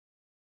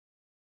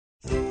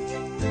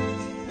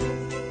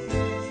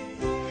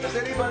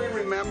Anybody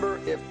remember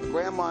if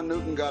Grandma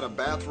Newton got a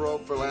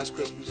bathrobe for last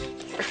Christmas?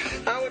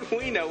 How would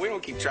we know? We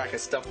don't keep track of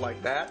stuff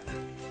like that.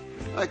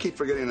 I keep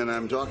forgetting that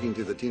I'm talking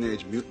to the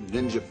Teenage Mutant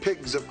Ninja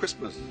Pigs of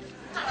Christmas.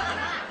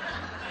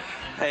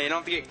 Hey, you don't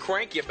have to get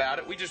cranky about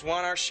it. We just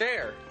want our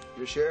share.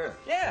 Your share?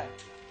 Yeah.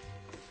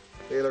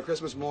 Taylor,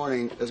 Christmas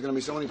morning, there's going to be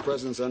so many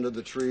presents under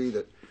the tree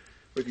that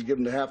we could give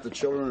them to half the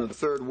children of the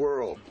third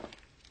world.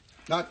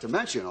 Not to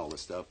mention all the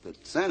stuff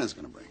that Santa's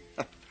going to bring.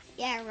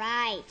 Yeah,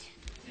 right.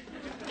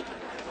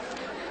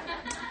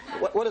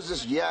 What is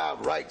this yeah,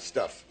 right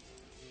stuff?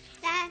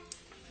 Dad,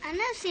 I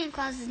know Santa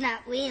Claus is not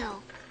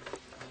real.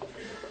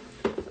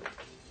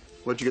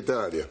 Where'd you get that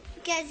idea?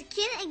 Because he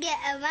couldn't get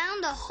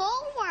around the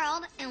whole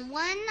world in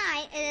one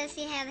night unless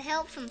he had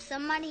help from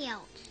somebody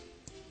else.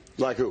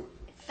 Like who?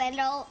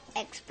 Federal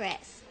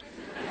Express.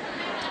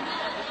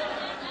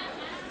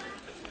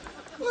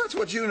 Well, that's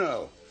what you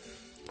know.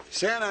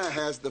 Santa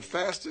has the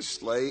fastest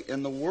sleigh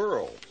in the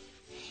world.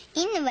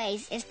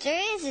 Anyways, if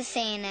there is a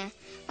Santa,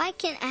 why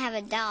can't I have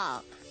a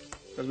dog?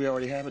 Because we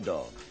already have a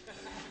dog.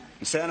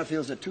 And Santa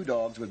feels that 2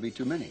 dogs would be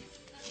too many.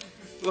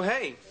 Well,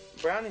 hey,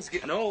 Brownie's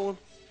getting old.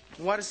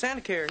 Why does Santa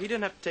care? He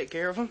didn't have to take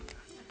care of him.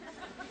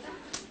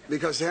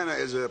 Because Santa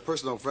is a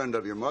personal friend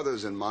of your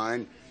mother's and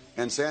mine,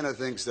 and Santa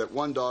thinks that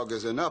 1 dog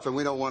is enough, and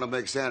we don't want to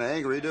make Santa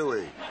angry, do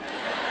we?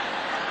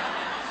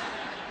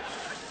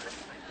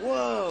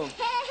 Whoa.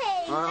 Hey,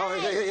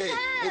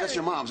 Hey, that's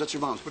your mom's. That's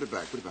your mom's. Put it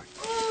back. Put it back.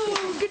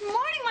 Oh, good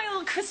morning, my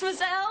little Christmas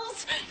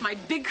elves. My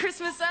big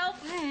Christmas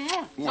elf.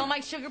 All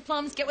my sugar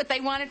plums get what they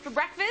wanted for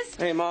breakfast.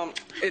 Hey, Mom,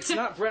 it's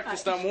not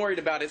breakfast I'm worried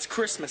about. It's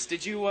Christmas.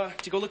 Did you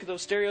go look at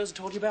those stereos I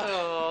told you about?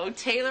 Oh,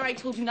 Taylor, I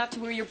told you not to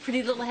worry your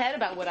pretty little head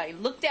about what I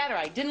looked at or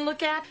I didn't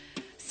look at.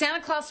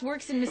 Santa Claus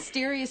works in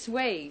mysterious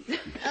ways.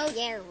 Oh,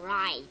 yeah,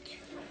 right.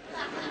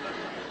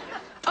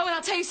 Oh, and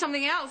I'll tell you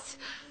something else.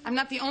 I'm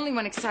not the only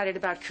one excited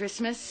about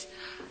Christmas.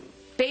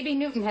 Baby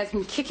Newton has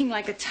been kicking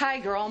like a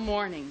tiger all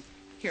morning.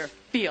 Here,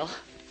 feel.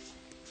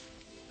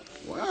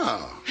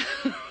 Wow.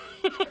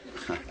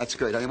 That's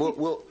great. I mean,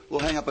 we'll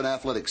hang up an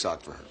athletic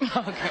sock for her.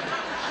 Okay.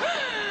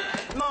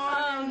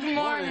 Mom, good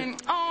morning.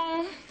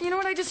 Oh, you know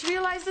what I just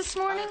realized this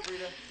morning?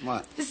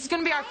 What? This is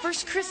going to be our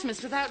first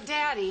Christmas without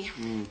Daddy.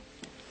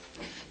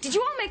 Did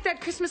you all make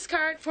that Christmas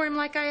card for him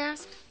like I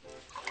asked?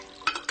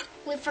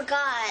 We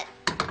forgot.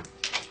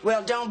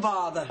 Well, don't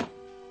bother.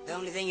 The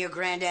only thing your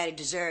granddaddy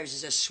deserves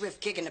is a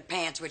swift kick in the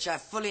pants, which I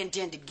fully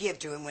intend to give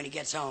to him when he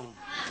gets home.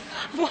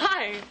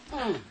 Why?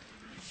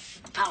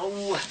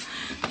 Oh,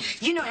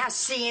 you know how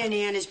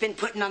CNN has been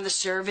putting on the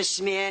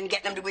servicemen,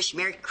 getting them to wish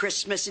Merry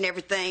Christmas and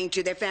everything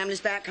to their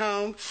families back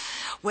home?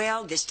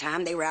 Well, this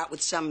time they were out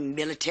with some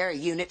military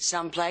unit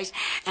someplace,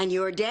 and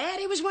your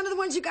daddy was one of the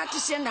ones who got to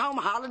send home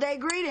holiday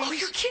greetings. Oh,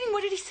 you're kidding.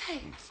 What did he say?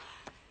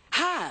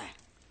 Hi.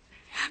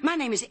 My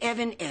name is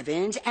Evan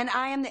Evans, and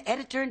I am the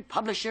editor and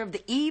publisher of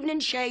the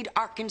Evening Shade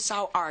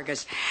Arkansas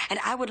Argus, and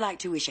I would like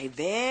to wish a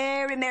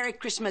very Merry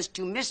Christmas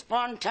to Miss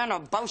Fontana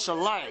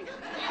Beausoleil.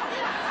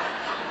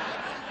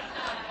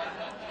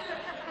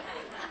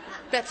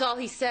 That's all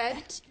he said?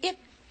 That's it.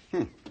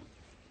 I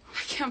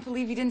can't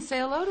believe he didn't say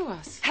hello to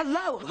us.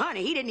 Hello,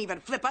 honey. He didn't even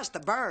flip us the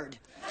bird.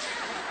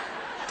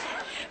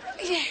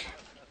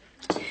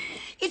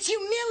 It's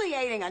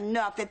humiliating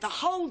enough that the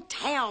whole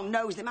town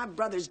knows that my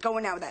brother's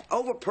going out with that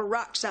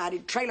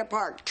over-peroxided trailer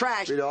park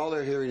trash. Rita, all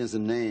they're hearing is a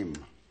name.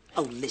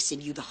 Oh,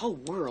 listen, you, the whole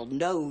world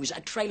knows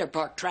a trailer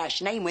park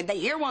trash name when they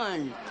hear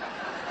one.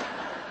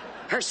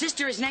 Her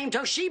sister is named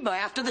Toshiba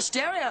after the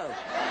stereo.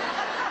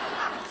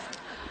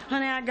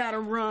 Honey, I gotta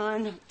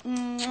run.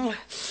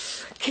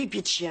 Keep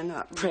your chin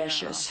up,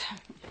 precious.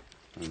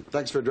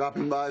 Thanks for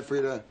dropping by,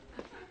 Frida,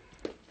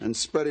 and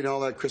spreading all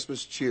that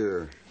Christmas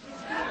cheer.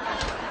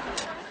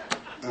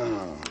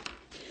 I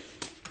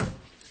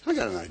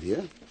got an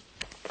idea.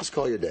 Let's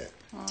call your dad.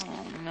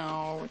 Oh,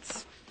 no.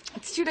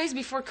 It's 2 days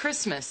before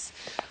Christmas.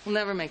 We'll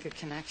never make a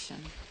connection.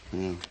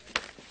 Yeah.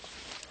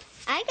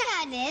 I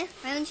got an idea.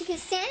 Why don't you get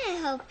Santa to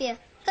help you?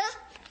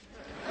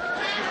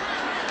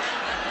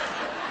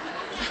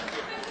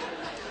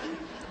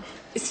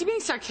 Is he being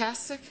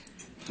sarcastic?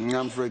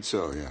 I'm afraid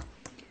so, yeah.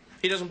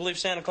 He doesn't believe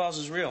Santa Claus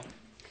is real.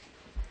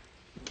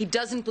 He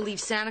doesn't believe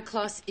Santa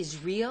Claus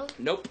is real?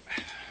 Nope.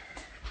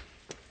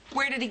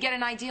 Where did he get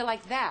an idea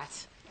like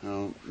that?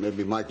 Oh,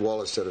 maybe Mike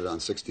Wallace said it on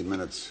 60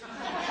 Minutes.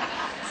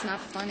 It's not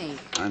funny.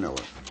 I know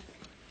it.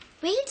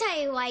 We can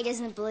tell you why he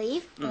doesn't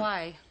believe.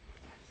 Why?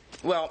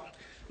 Well,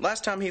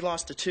 last time he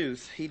lost a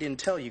tooth, he didn't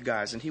tell you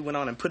guys, and he went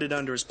on and put it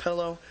under his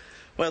pillow.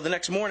 Well, the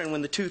next morning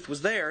when the tooth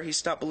was there, he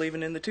stopped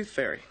believing in the tooth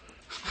fairy.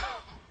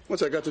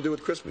 What's that got to do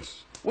with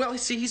Christmas? Well, you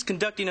see, he's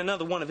conducting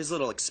another one of his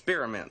little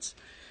experiments.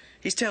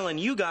 He's telling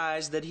you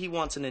guys that he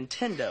wants a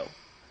Nintendo,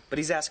 but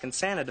he's asking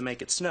Santa to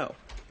make it snow.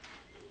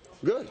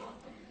 Good.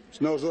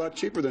 Snow's a lot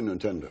cheaper than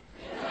Nintendo.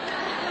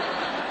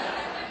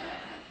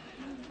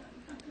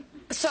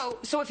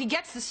 So if he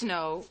gets the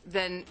snow,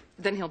 then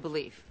he'll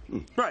believe.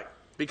 Right,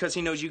 because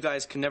he knows you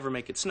guys can never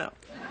make it snow.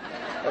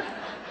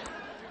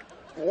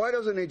 Why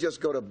doesn't he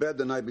just go to bed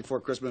the night before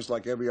Christmas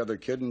like every other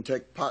kid and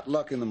take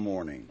potluck in the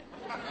morning?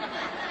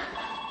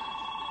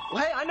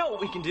 Well, hey, I know what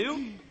we can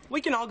do.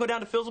 We can all go down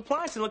to Phil's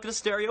Appliance and look at a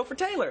stereo for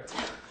Taylor.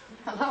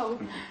 Hello.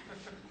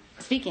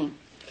 Speaking.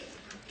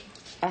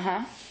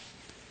 Uh-huh.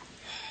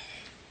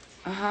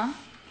 Uh-huh.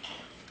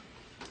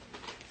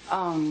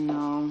 Oh,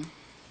 no.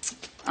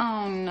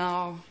 Oh,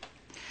 no.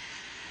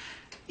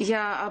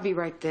 Yeah, I'll be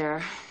right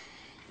there.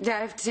 Yeah,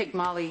 I have to take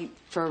Molly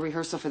for a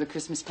rehearsal for the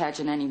Christmas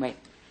pageant anyway.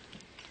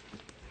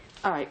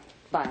 All right,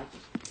 bye.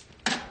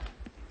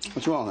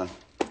 What's wrong, hon?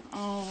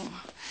 Oh,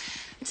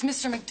 it's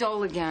Mr.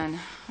 McDowell again.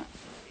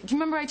 Do you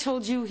remember I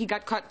told you he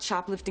got caught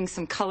shoplifting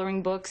some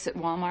coloring books at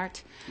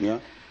Walmart? Yeah?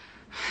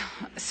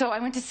 So I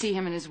went to see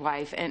him and his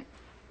wife, and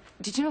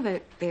did you know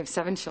that they have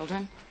 7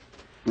 children?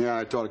 Yeah,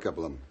 I taught a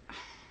couple of them.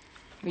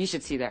 You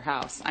should see their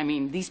house. I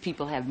mean, these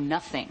people have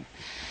nothing.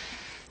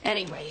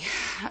 Anyway,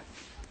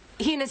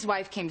 he and his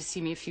wife came to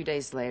see me a few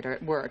days later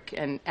at work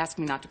and asked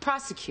me not to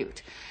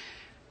prosecute.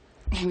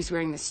 He was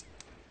wearing this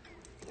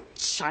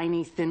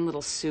shiny, thin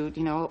little suit,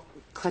 you know,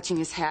 clutching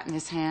his hat in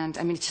his hand.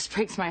 I mean, it just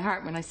breaks my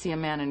heart when I see a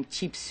man in a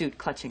cheap suit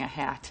clutching a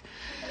hat.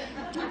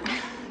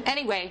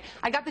 Anyway,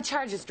 I got the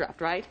charges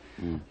dropped, right?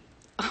 Mm.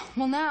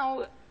 Well,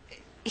 now,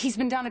 he's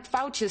been down at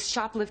Fouch's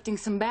shoplifting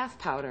some bath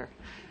powder.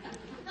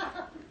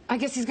 I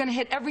guess he's going to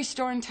hit every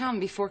store in town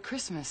before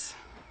Christmas.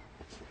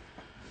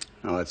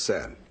 Oh, that's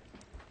sad.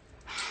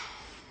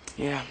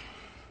 Yeah.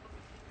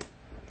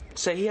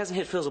 Say, he hasn't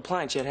hit Phil's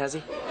Appliance yet, has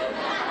he?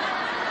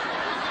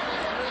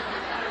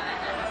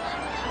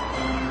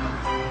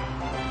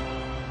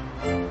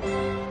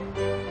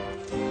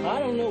 I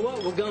don't know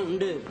what we're gonna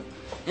do.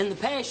 In the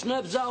past,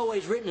 Nub's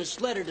always written a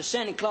letter to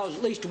Santa Claus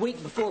at least a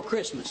week before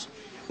Christmas.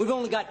 We've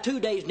only got 2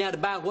 days now to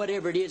buy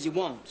whatever it is he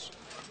wants.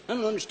 I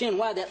don't understand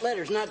why that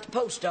letter's not at the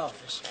post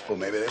office. Well,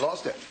 maybe they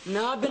lost it.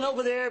 No, I've been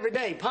over there every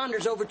day.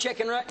 Ponder's over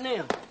checking right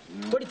now.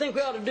 What do you think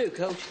we ought to do,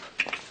 Coach?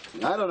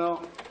 I don't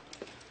know.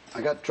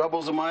 I got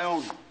troubles of my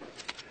own. Do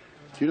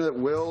you know that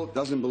Will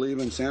doesn't believe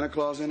in Santa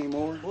Claus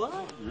anymore?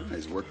 What? Yeah,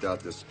 he's worked out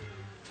this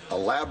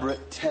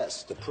elaborate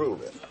test to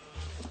prove it.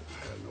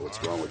 I don't know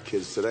what's wrong with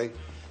kids today.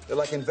 They're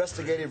like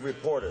investigative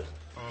reporters.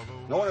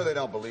 No wonder they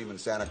don't believe in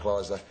Santa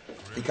Claus.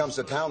 He comes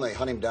to town, they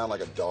hunt him down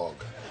like a dog.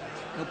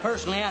 Well,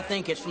 personally, I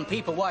think it's from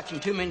people watching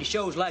too many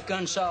shows like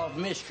Unsolved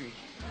Mysteries.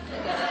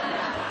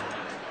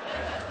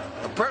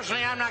 Well,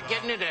 personally, I'm not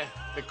getting into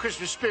the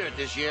Christmas spirit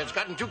this year. It's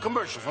gotten too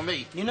commercial for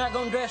me. You're not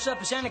gonna dress up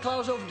as Santa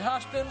Claus over at the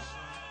hospital?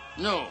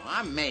 No,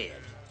 I'm mad.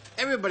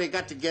 Everybody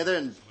got together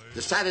and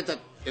decided that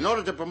in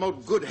order to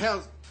promote good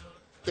health,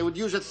 they would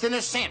use a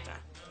thinner Santa.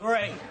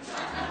 Right.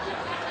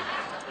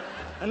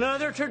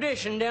 Another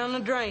tradition down the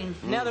drain.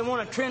 Now they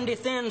want a trendy,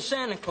 thin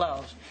Santa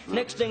Claus.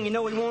 Next thing you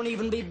know, he won't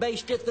even be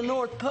based at the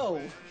North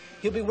Pole.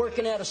 He'll be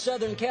working out of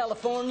Southern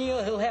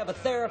California, he'll have a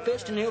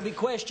therapist, and he'll be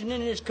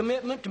questioning his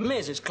commitment to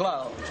Mrs.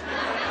 Claus.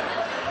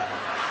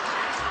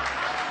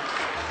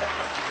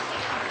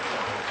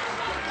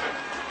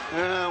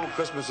 Well,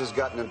 Christmas has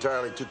gotten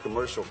entirely too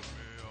commercial.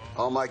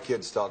 All my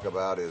kids talk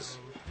about is,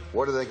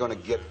 what are they going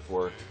to get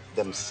for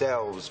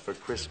themselves for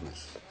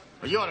Christmas?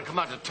 Well, you ought to come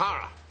out to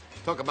Tara.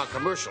 Talk about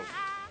commercial.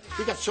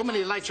 We got so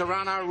many lights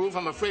around our roof,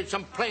 I'm afraid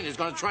some plane is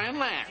going to try and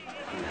land.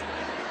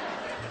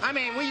 I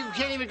mean, you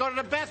can't even go to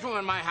the bathroom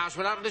in my house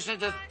without listening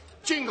to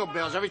jingle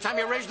bells every time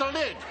you raise the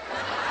lid.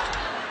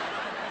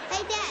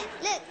 Hey, Dad,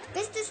 look.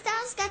 Mr.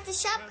 Styles got the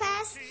shop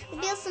pass to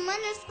build some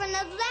windows for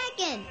the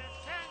wagon.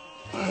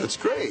 That's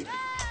great.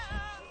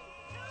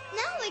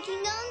 Now we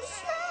can go in the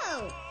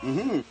snow.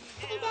 Mm-hmm.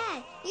 Hey,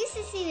 Dad, you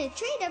should see the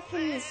tree up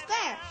in the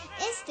square.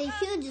 It's the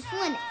hugest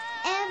one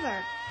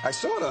ever. I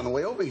saw it on the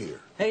way over here.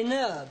 Hey,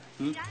 Nub,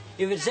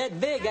 if it's that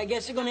big, I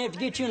guess they're going to have to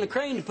get you in a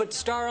crane to put the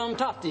star on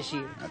top this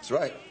year. That's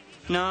right.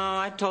 No,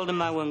 I told him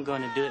I wasn't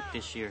going to do it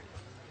this year.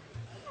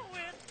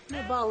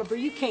 Nub Oliver,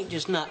 you can't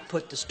just not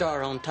put the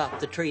star on top of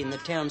the tree in the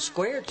town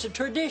square. It's a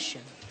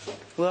tradition.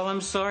 Well,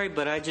 I'm sorry,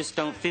 but I just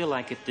don't feel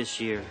like it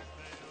this year.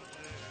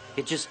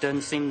 It just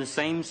doesn't seem the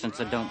same since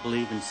I don't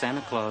believe in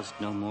Santa Claus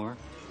no more.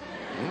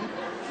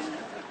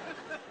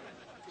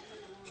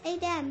 Hey,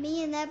 Dad,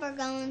 me and Neb are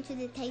going to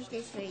the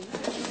Tasty Street.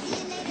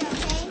 See you later,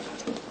 okay?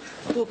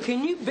 Well,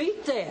 can you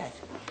beat that?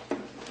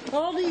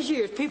 All these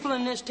years, people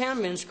in this town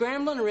have been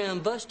scrambling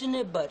around, busting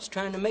their butts,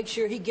 trying to make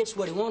sure he gets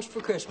what he wants for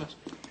Christmas.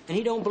 And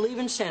he don't believe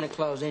in Santa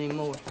Claus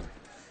anymore.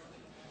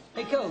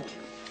 Hey, Coach,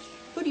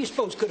 who do you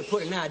suppose could have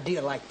put an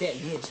idea like that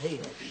in his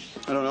head?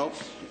 I don't know.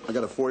 I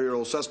got a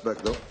 4-year-old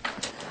suspect, though.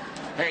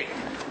 Hey,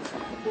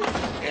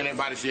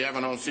 anybody see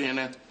Evan on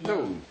CNN?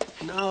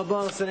 No,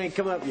 boss, it ain't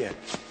come up yet.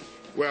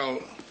 Well,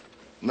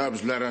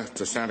 Nub's letter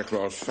to Santa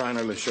Claus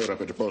finally showed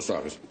up at the post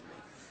office.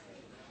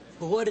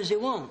 Well, what does he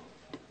want?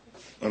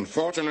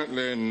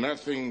 Unfortunately,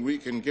 nothing we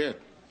can get.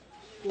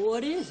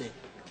 What is it?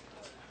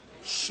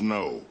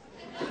 Snow.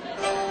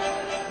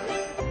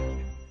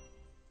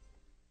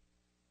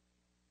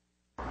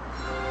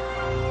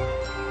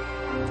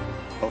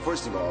 Well,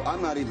 first of all,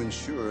 I'm not even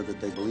sure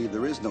that they believe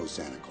there is no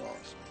Santa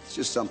Claus. It's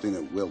just something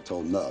that Will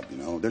told Nub, you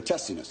know. They're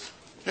testing us.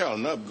 Hell,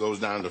 Nub goes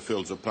down to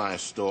Phil's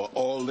Appliance store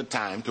all the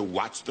time to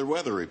watch the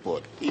weather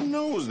report. He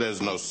knows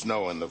there's no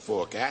snow in the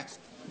forecast.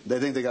 They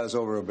think they got us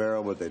over a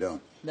barrel, but they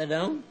don't. They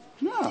don't?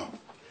 No.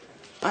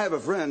 I have a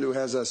friend who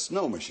has a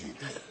snow machine.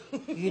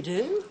 You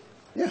do?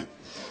 Yeah.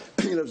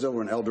 He lives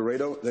over in El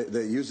Dorado.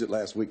 They used it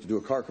last week to do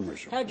a car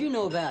commercial. How'd you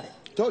know about it?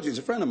 Told you, he's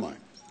a friend of mine.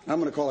 I'm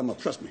going to call him up.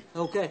 Trust me.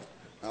 Okay.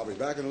 I'll be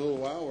back in a little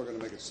while. We're going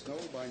to make it snow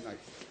by night.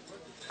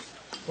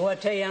 Boy, I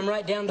tell you, I'm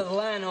right down to the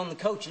line on the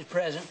coach's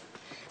present.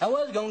 I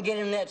was going to get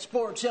him that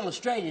Sports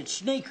Illustrated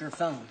sneaker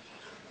phone.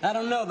 I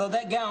don't know, though.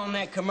 That guy on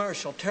that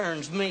commercial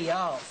turns me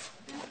off.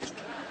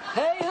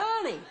 Hey,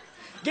 honey,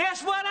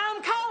 guess what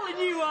I'm calling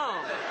you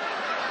on?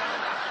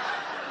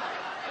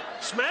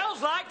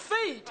 Smells like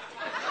feet.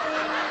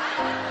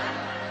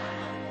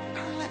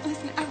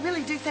 Listen, I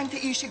really do think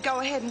that you should go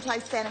ahead and play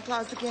Santa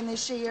Claus again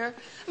this year.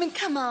 I mean,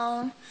 come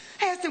on.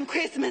 Have some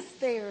Christmas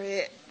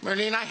spirit.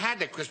 Marlene, I had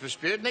the Christmas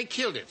spirit, and they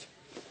killed it.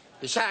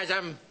 Besides,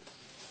 I'm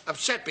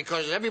upset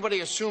because everybody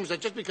assumes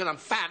that just because I'm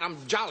fat, I'm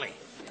jolly.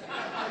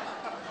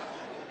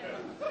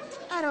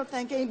 I don't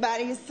think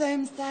anybody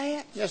assumes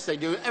that. Yes, they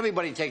do.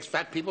 Everybody takes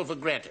fat people for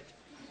granted.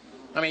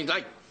 I mean,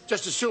 like,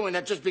 just assuming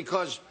that just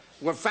because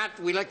we're fat,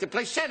 we like to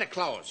play Santa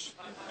Claus.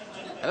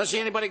 I don't see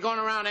anybody going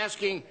around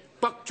asking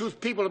buck-toothed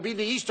people to be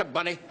the Easter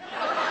Bunny.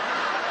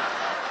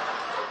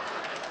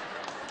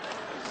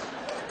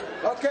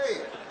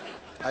 Okay.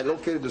 I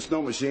located the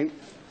snow machine.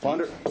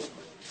 Ponder,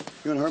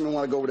 you and Herman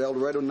want to go over to El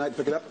Dorado tonight and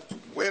pick it up?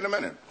 Wait a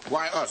minute.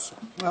 Why us?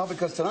 Well,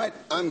 because tonight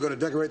I'm going to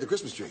decorate the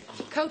Christmas tree.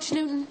 Coach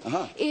Newton,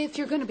 Uh-huh. if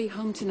you're going to be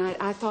home tonight,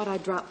 I thought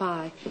I'd drop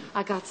by.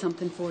 I got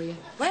something for you.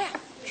 Well,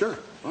 Sure,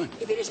 fine.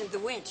 if it isn't the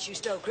winch you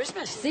stole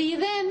Christmas. See you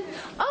then.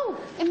 Oh,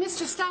 and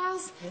Mr.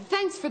 Stiles,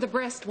 thanks for the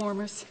breast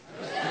warmers.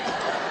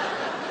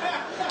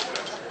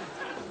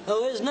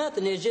 Oh, it's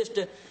nothing. It's just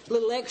a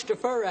little extra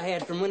fur I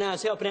had from when I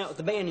was helping out with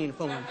the band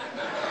uniform.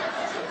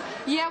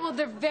 Yeah, well,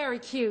 they're very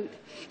cute.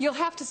 You'll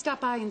have to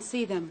stop by and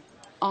see them.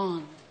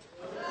 On.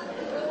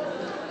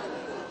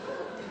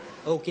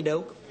 Okie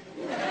doke.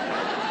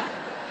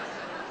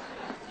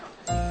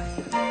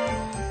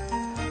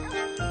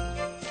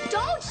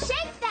 Don't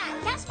shake that.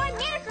 That's my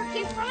manicure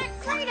kit from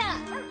Aunt Cleta.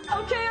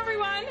 Okay,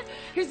 everyone.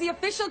 Here's the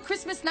official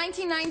Christmas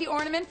 1990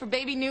 ornament for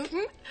baby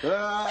Newton.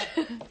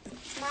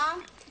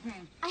 Mom,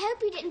 I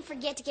hope you didn't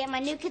forget to get my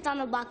new Kids on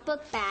the Block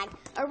book bag,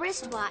 a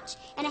wristwatch,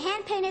 and a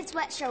hand-painted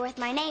sweatshirt with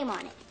my name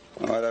on it.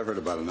 All right, I've heard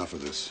about enough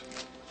of this.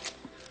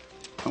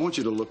 I want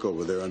you to look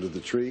over there under the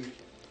tree. You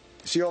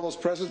see all those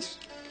presents?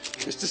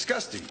 It's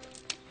disgusting.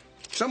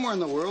 Somewhere in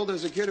the world,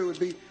 there's a kid who would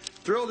be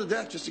thrilled to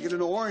death just to get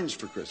an orange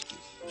for Christmas.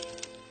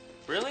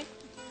 Really?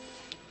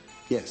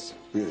 Yes,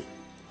 really.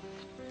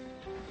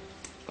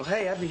 Well,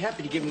 hey, I'd be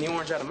happy to give him the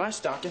orange out of my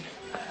stocking.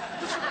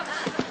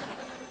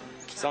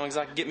 As long as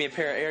I can get me a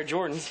pair of Air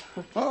Jordans.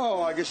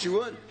 Oh, I guess you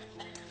would.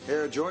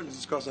 Air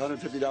Jordans cost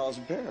 $150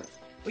 a pair.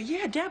 Well,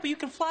 yeah, Dad, but you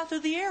can fly through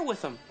the air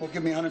with them. Well,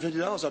 give me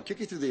 $150, I'll kick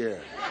you through the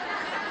air.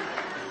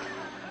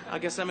 I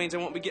guess that means I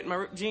won't be getting my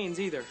ripped jeans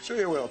either. Sure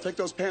you will. Take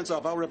those pants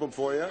off, I'll rip them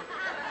for you.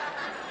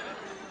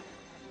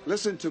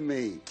 Listen to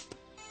me.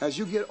 As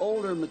you get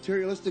older,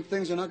 materialistic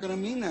things are not going to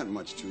mean that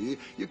much to you.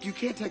 You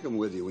can't take them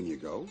with you when you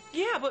go.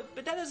 Yeah, but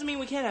that doesn't mean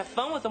we can't have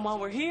fun with them while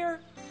we're here.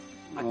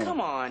 Oh. Come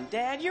on,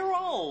 Dad, you're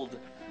old.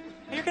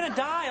 You're going to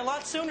die a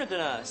lot sooner than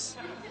us.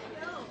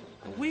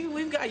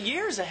 We've got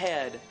years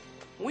ahead.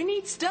 We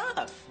need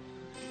stuff.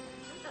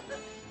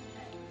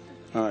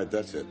 All right,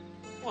 that's it.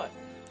 What?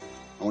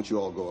 I want you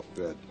all to go up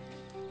to bed.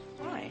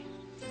 Why?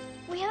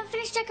 We haven't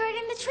finished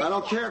decorating the tree I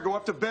don't yet. care. Go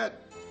up to bed.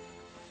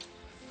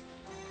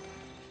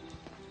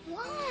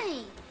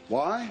 Why?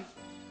 Why?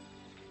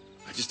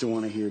 I just don't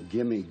want to hear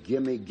gimme,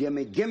 gimme,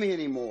 gimme, gimme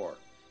anymore.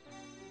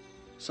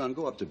 Son,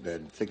 go up to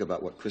bed and think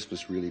about what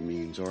Christmas really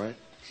means, all right?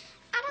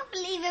 I don't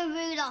believe in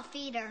Rudolph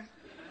either.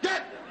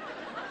 Get!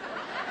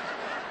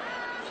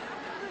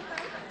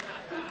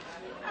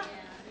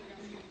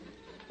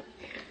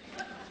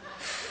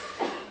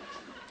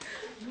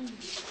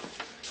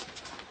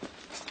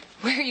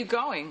 Where are you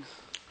going?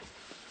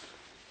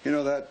 You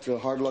know that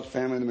hard luck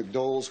family, the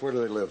McDoles, where do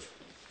they live?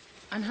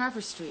 On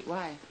Harbor Street.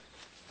 Why?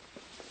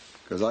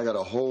 Because I got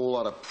a whole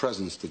lot of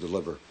presents to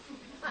deliver.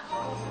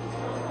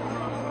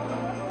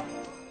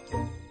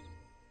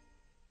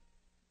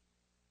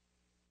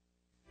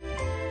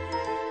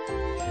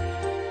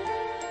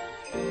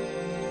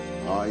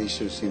 Oh, you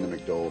should have seen the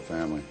McDole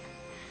family.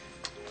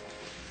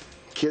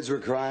 Kids were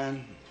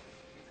crying.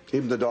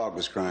 Even the dog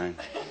was crying.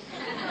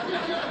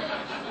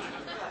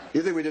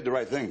 You think we did the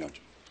right thing, don't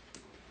you?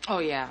 Oh,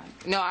 yeah.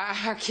 No,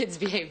 our kids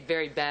behaved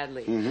very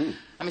badly. Mm-hmm.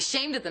 I'm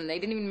ashamed of them. They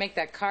didn't even make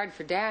that card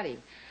for Daddy.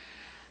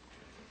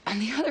 On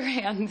the other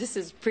hand, this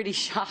is pretty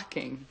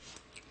shocking.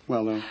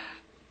 Well, they'll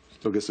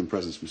still get some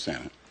presents from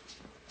Santa.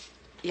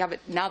 Yeah, but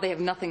now they have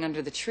nothing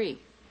under the tree.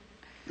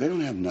 They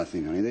don't have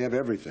nothing, honey. They have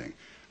everything.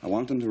 I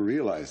want them to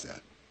realize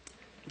that.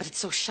 But it's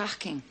so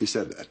shocking. He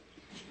said that.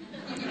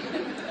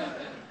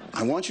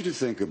 I want you to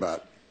think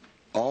about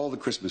all the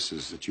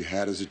Christmases that you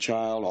had as a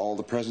child, all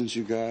the presents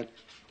you got.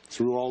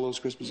 Through all those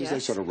Christmases, yes. They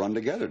sort of run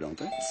together, don't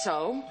they?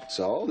 So?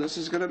 So, this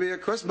is going to be a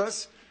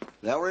Christmas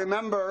they'll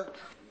remember.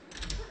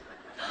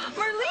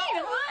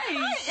 Marlene,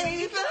 hi! Hi,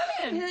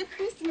 Ava. in. Merry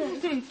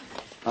Christmas.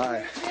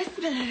 Hi.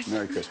 Christmas.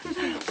 Merry Christmas.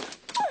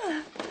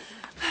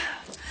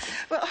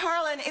 Well,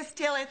 Harlan is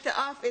still at the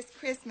office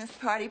Christmas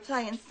party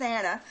playing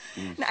Santa.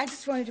 And I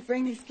just wanted to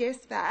bring these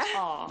gifts by.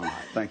 Aw.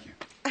 Thank you.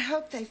 I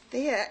hope they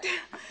fit.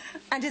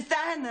 I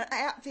designed the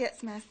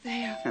outfits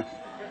myself.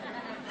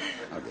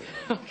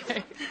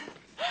 Okay.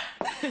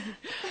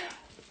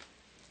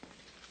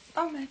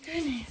 Oh, my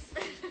goodness.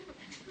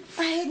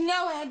 I had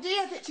no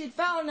idea that you'd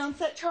fallen on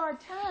such hard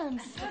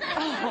times.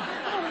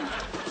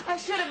 Oh, I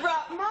should have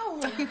brought more.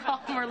 Oh,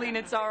 Marlene,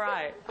 it's all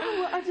right.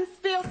 Oh, I just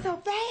feel so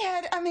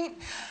bad. I mean,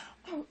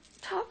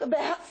 talk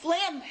about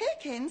slim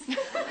pickings.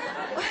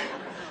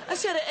 I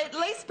should have at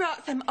least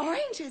brought some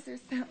oranges or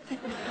something.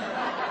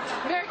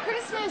 Merry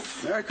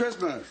Christmas. Merry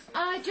Christmas.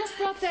 I just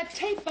brought that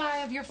tape by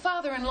of your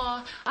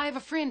father-in-law. I have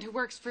a friend who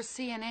works for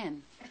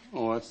CNN.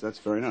 Oh, that's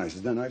very nice.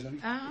 Is that nice, honey?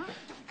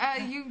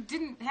 You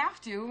didn't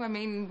have to. I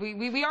mean,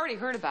 we already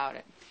heard about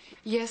it.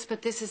 Yes,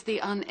 but this is the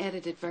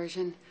unedited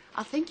version.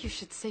 I think you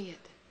should see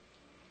it.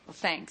 Well,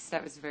 thanks.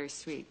 That was very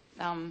sweet.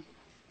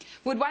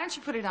 Wood, why don't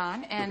you put it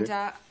on, and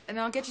Okay. and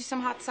I'll get you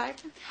some hot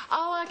cider.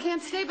 Oh, I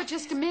can't stay but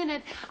just a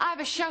minute. I have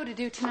a show to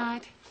do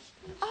tonight.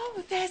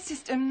 Oh, that's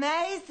just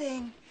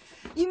amazing.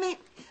 You mean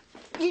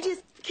you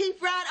just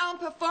keep right on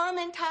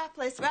performing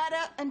topless right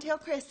up until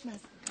Christmas?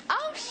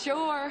 Oh,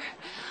 sure.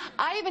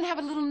 I even have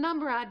a little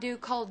number I do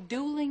called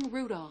Dueling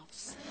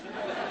Rudolphs.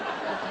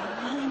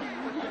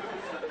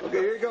 Okay,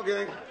 here you go,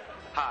 gang.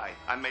 Hi,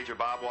 I'm Major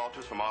Bob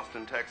Walters from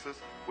Austin, Texas,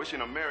 wishing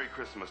a Merry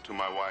Christmas to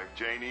my wife,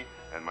 Janie,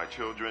 and my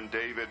children,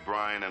 David,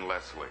 Brian, and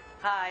Leslie.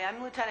 Hi,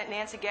 I'm Lieutenant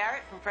Nancy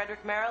Garrett from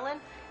Frederick,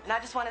 Maryland, and I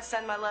just want to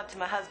send my love to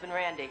my husband,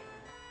 Randy.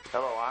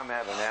 Hello, I'm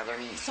Evan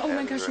Evans, Oh, my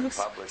editor gosh, he and looks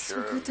publisher so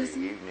good, of the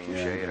doesn't he? Evening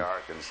Shade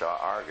Arkansas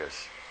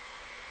Argus.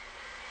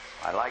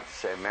 I'd like to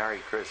say Merry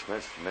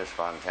Christmas to Miss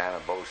Fontana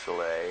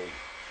Beausoleil,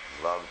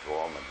 love to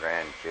all my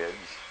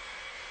grandkids.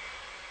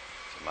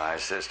 To my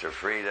sister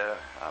Frida,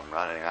 I'm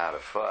running out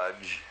of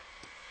fudge.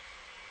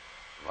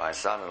 To my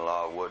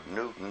son-in-law Wood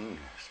Newton,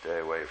 stay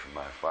away from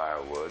my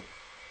firewood.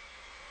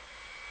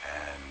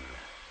 And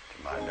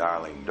to my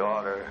darling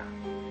daughter,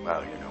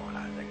 well, you know what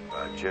I think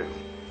about you.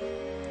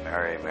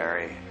 Merry,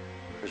 Merry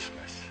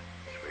Christmas,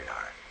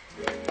 sweetheart.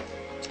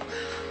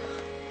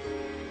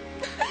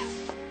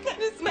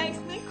 This makes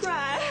me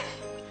cry.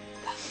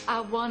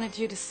 I wanted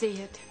you to see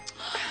it.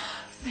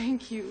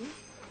 Thank you.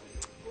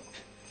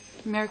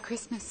 Merry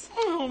Christmas.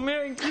 Oh,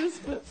 Merry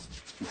Christmas.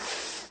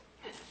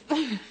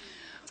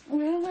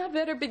 Well, I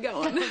better be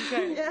going.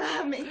 Okay.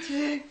 Yeah, me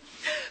too.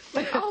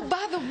 Oh,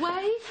 by the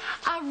way,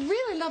 I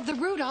really love the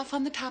Rudolph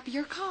on the top of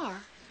your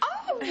car.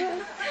 Oh,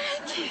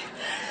 thank you.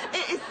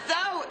 It is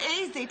so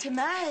easy to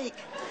make.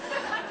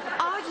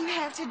 All you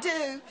have to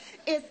do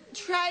is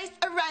trace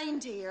a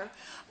reindeer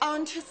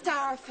onto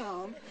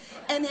styrofoam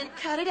and then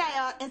cut it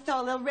out and sew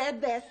a little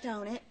red vest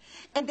on it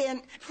and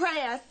then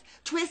press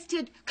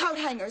twisted coat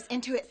hangers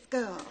into its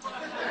skull.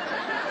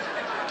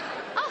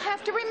 I'll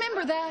have to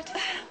remember that.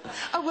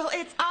 Oh, well,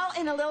 it's all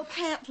in a little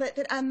pamphlet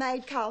that I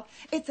made called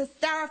It's a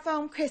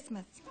Styrofoam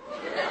Christmas.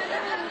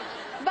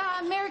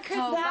 Bye. Merry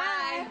Christmas. Oh,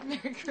 bye.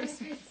 Merry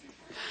Christmas.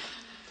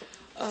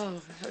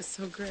 Oh, that was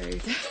so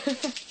great.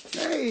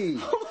 Hey.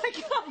 Oh, my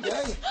God.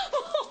 Hey.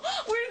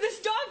 Where did this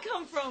dog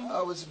come from?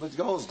 Oh, it was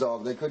Gold's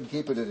dog. They couldn't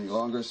keep it any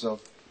longer, so...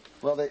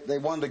 Well, they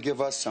wanted to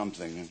give us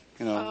something.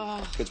 You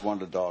know, kids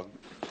wanted a dog.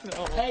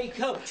 Hey,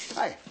 Coach.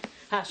 Hi.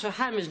 Hi, so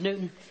hi, Miss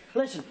Newton.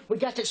 Listen, we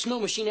got that snow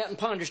machine out in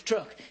Ponder's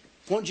truck.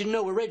 Wanted you to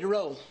know we're ready to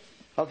roll.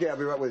 Okay, I'll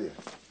be right with you.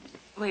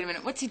 Wait a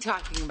minute. What's he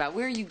talking about?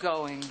 Where are you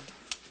going?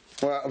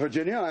 Well,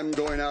 Virginia, I'm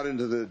going out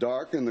into the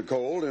dark and the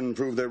cold and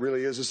prove there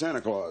really is a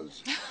Santa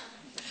Claus.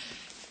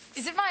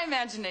 Is it my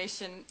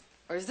imagination,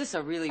 or is this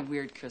a really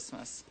weird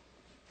Christmas?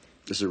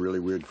 This is a really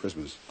weird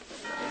Christmas.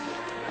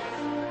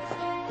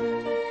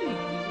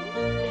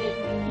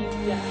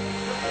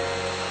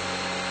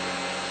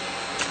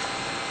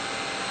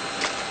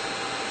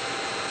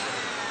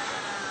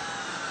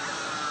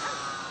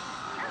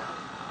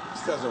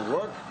 This doesn't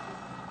work.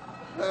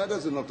 It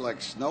doesn't look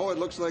like snow. It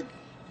looks like...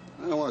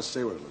 I don't want to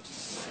say what it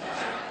looks like.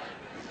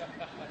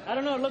 I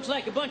don't know, it looks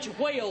like a bunch of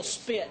whale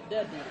spit,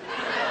 doesn't it?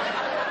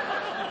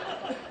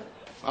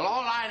 Well,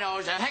 all I know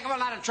is a heck of a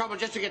lot of trouble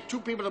just to get two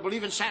people to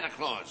believe in Santa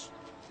Claus.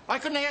 Why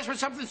couldn't they ask for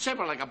something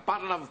simple, like a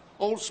bottle of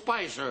Old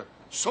Spice or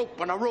soap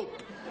and a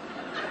rope?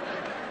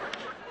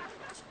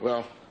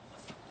 Well,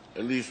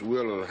 at least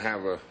we'll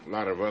have a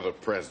lot of other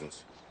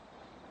presents.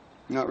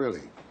 Not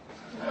really.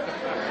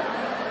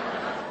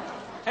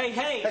 Hey,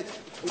 hey.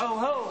 Ho,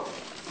 ho.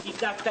 You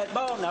got that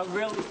ball now,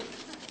 really?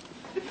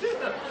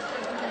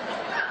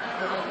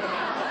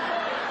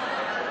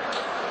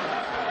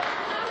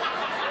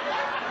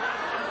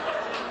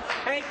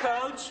 Hey,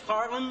 Coach,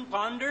 Harlan,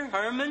 Ponder,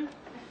 Herman.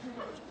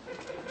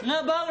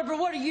 Now, Bolivar,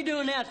 what are you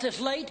doing out this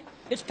late?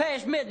 It's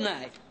past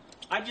midnight.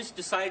 I just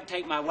decided to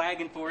take my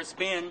wagon for a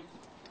spin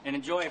and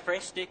enjoy a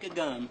fresh stick of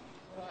gum.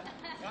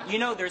 You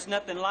know, there's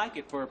nothing like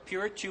it for a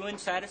pure chewing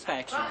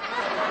satisfaction.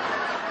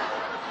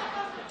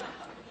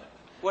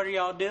 What are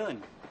y'all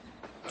doing?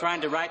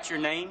 Trying to write your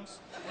names?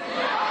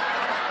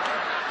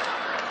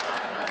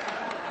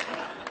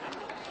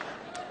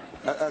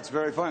 That's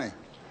very funny.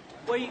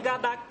 What you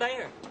got back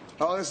there?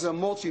 Oh, this is a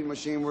mulching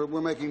machine.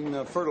 We're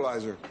making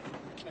fertilizer.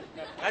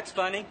 That's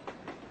funny.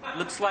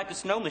 Looks like a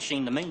snow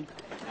machine to me.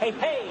 Hey,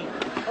 hey!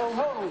 Ho,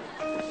 ho!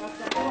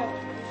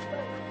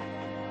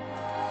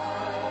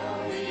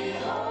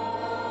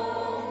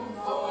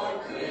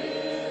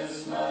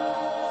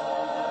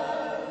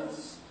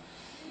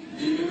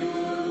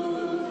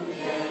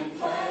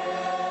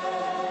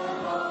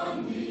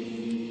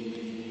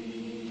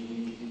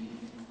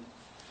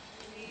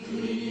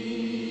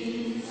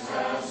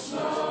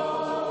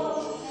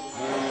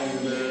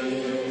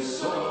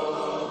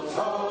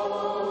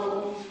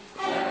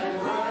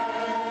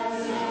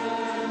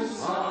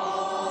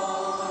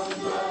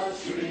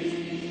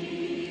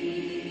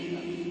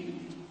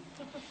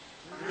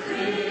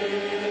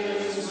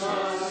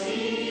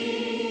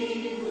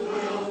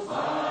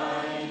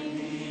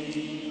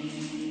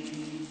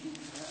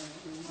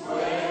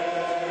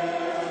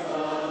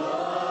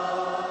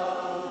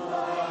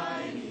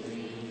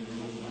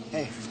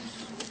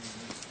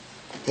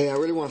 Hey, I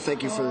really want to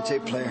thank you for the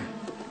tape player.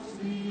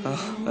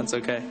 Oh, that's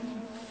okay.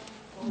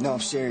 No,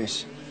 I'm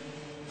serious.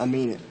 I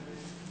mean it.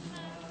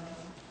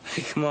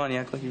 Hey, come on, you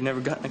act like you've never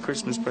gotten a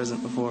Christmas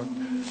present before.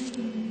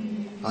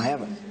 I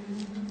haven't.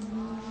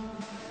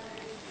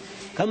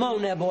 Come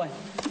on now, boy.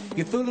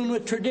 You're fooling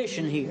with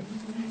tradition here.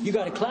 You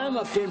got to climb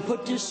up there and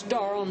put this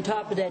star on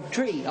top of that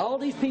tree. All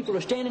these people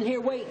are standing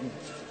here waiting.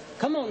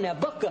 Come on now,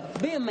 buck up.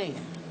 Be a man.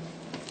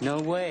 No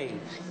way.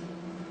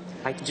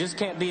 I just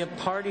can't be a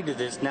party to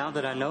this now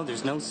that I know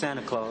there's no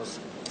Santa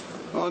Claus.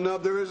 Oh, no,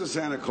 there is a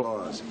Santa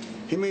Claus.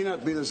 He may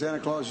not be the Santa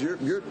Claus you're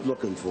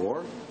looking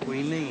for. What do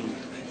you mean?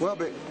 Well,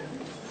 but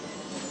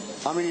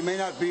I mean, he may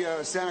not be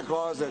a Santa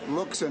Claus that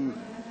looks and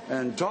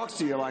talks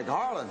to you like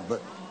Harlan,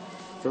 but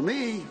for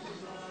me,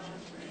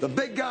 the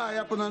big guy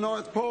up in the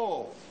North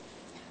Pole,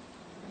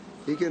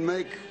 he can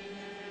make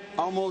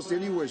almost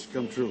any wish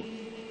come true.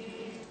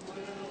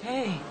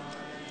 Hey,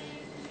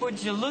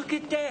 would you look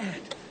at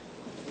that?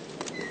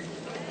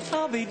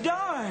 I'll be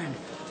darned.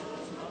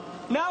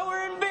 Now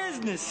we're in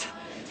business.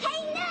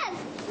 Hey, Nub!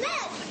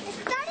 Look! It's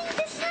starting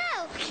to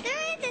snow! There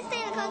is a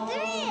Santa Claus!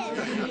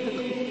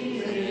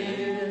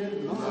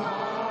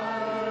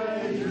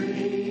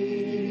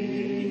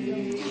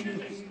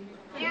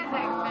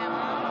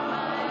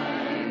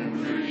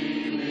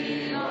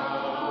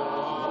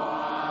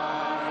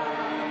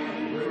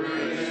 There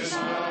is!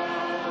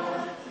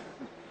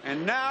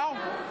 And now,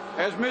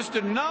 as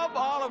Mr. Nub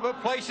Oliver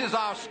places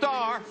our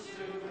star,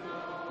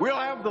 we'll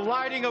have the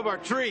lighting of our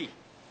tree.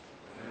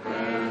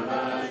 Where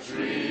the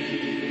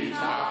treetops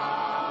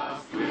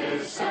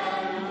glisten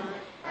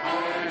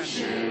and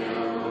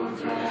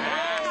children.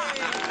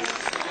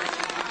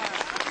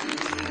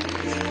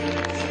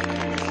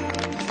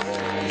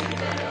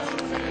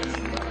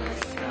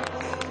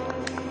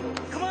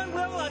 Come on,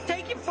 Will, I'll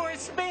take you for a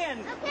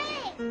spin.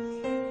 Okay.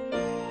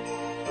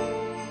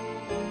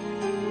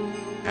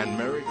 And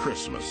Merry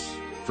Christmas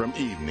from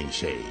Evening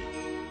Shade.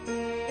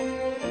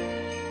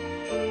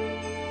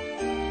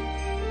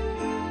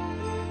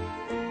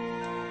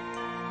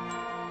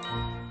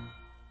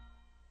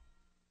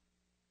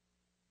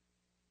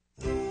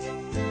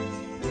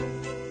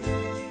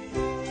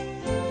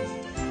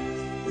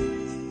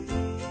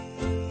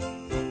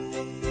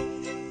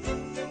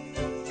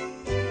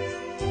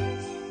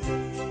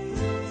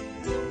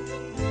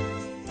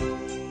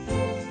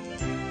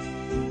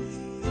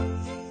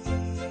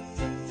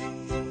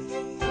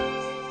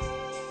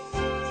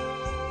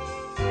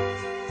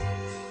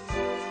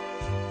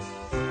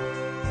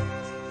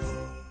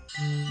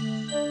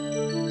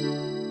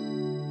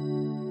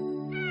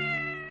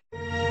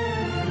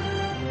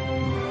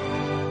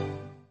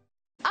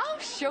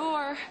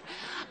 Sure.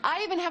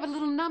 I even have a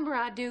little number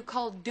I do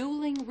called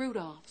Dueling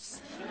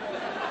Rudolphs.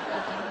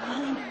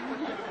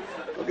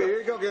 Okay, here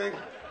you go, gang.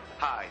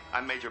 Hi,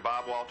 I'm Major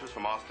Bob Walters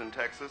from Austin,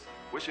 Texas,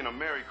 wishing a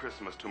Merry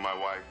Christmas to my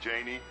wife,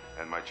 Janie,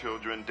 and my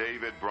children,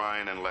 David,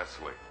 Brian, and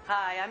Leslie.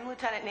 Hi, I'm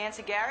Lieutenant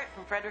Nancy Garrett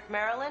from Frederick,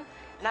 Maryland,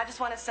 and I just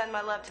want to send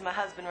my love to my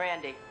husband,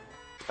 Randy.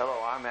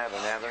 Hello, I'm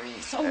Evan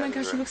Evans, Oh, my editor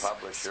gosh, he and looks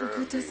publisher so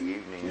good, of the doesn't he?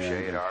 Evening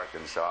Shade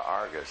Arkansas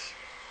Argus.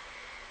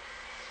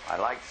 I'd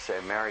like to say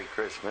Merry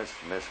Christmas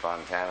to Miss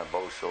Fontana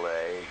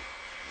Beausoleil,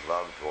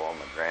 love to all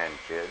my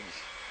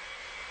grandkids.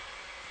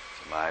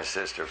 To my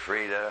sister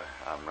Frida,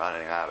 I'm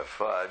running out of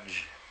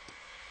fudge.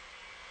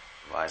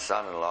 To my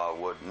son-in-law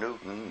Wood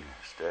Newton,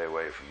 stay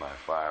away from my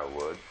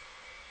firewood.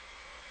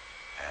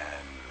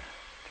 And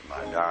to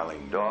my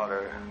darling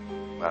daughter,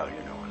 well,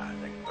 you know what I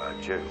think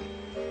about you.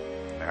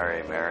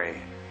 Merry,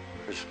 Merry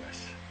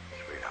Christmas,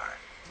 sweetheart.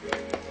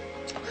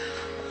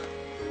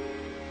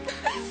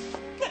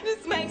 That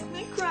just makes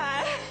me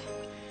cry.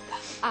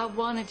 I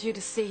wanted you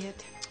to see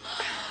it.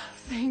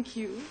 Thank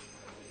you.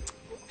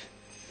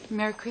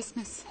 Merry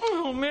Christmas.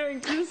 Oh, Merry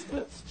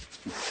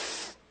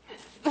Christmas.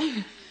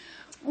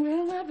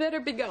 Well, I better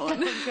be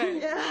going. Okay.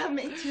 Yeah,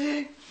 me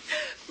too.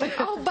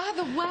 Oh, by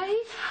the way,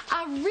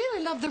 I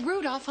really love the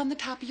Rudolph on the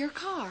top of your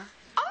car.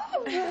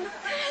 Oh,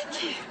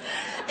 thank you.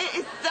 It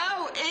is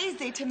so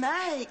easy to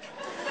make.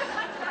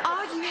 All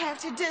all you have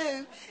to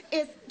do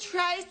is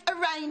trace a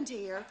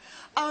reindeer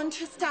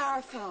onto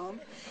styrofoam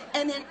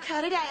and then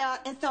cut it out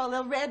and sew a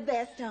little red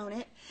vest on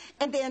it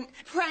and then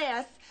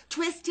press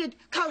twisted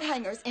coat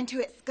hangers into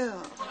its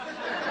skull.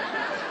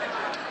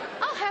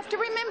 I'll have to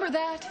remember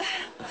that.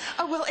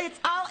 Oh, well, it's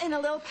all in a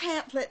little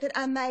pamphlet that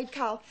I made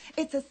called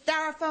It's a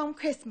Styrofoam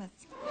Christmas.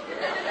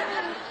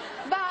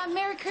 Bye.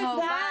 Merry Christmas. Oh,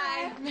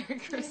 bye. Merry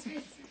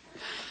Christmas.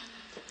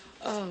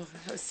 Oh,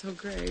 that was so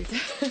great.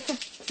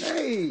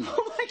 Hey!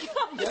 Oh, my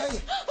God! Hey.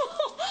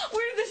 Oh,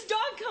 where did this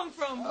dog come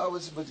from? Oh, it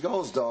was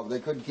Gold's dog.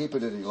 They couldn't keep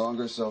it any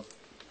longer, so...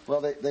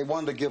 Well, they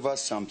wanted to give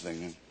us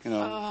something. You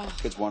know,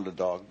 kids wanted a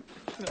dog.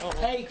 Oh.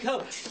 Hey,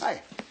 Coach.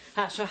 Hi.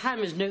 Hi,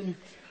 Miss Newton.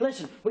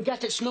 Listen, we got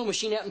that snow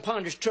machine out in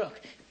Ponder's truck.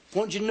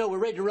 Wanted you to know we're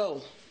ready to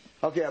roll.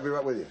 Okay, I'll be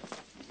right with you.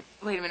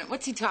 Wait a minute.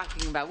 What's he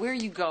talking about? Where are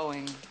you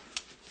going?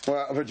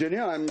 Well,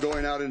 Virginia, I'm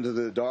going out into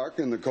the dark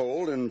and the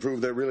cold and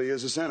prove there really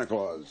is a Santa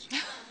Claus.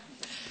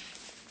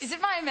 Is it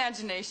my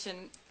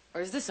imagination, or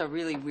is this a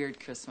really weird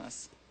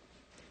Christmas?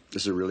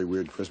 This is a really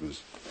weird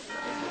Christmas.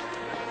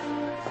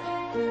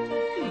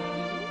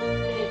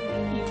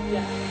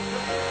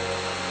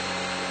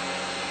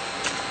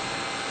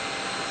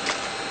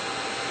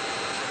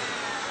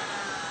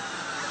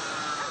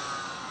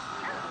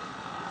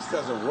 This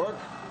doesn't work.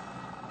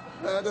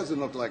 It doesn't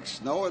look like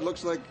snow. It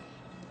looks like...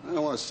 I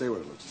don't want to say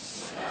what it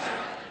looks like.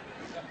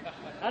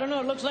 I don't know,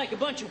 it looks like a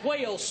bunch of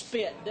whale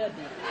spit, doesn't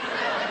it?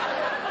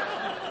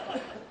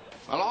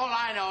 Well, all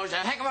I know is a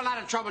heck of a lot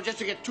of trouble just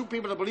to get two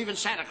people to believe in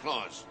Santa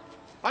Claus.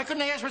 Why couldn't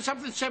they ask for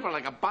something simple,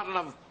 like a bottle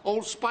of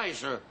Old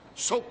Spice or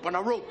soap and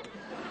a rope?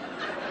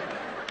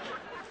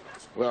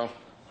 Well,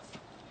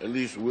 at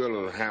least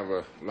we'll have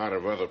a lot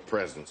of other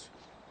presents.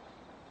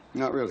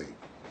 Not really.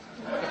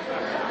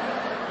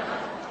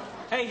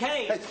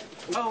 Hey.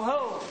 Ho,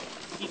 ho.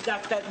 You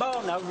got that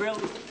ball now,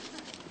 really?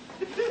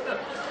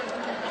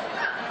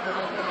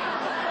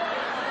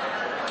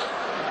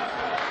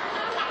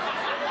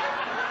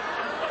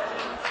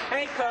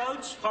 Hey,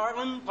 Coach,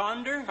 Harlan,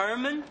 Ponder,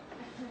 Herman.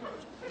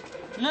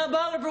 Now,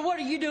 Oliver, what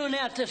are you doing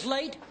out this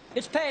late?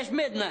 It's past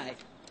midnight.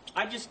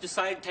 I just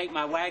decided to take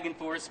my wagon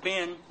for a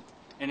spin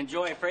and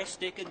enjoy a fresh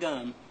stick of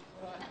gum.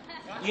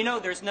 You know,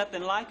 there's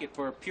nothing like it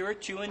for a pure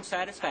chewing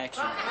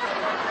satisfaction.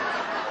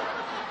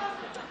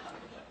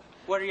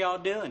 What are y'all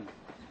doing?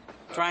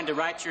 Trying to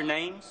write your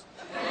names?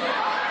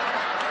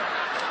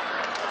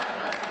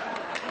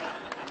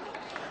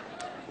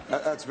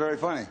 That's very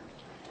funny.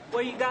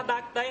 What do you got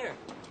back there?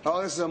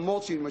 Oh, this is a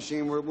mulching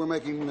machine. We're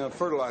making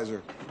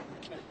fertilizer.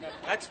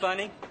 That's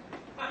funny.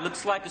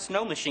 Looks like a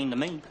snow machine to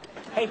me.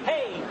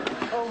 Hey.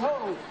 Ho,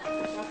 ho.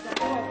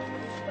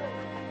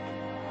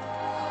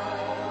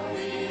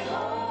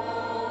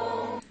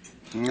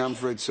 I'm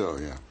afraid so,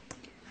 yeah.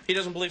 He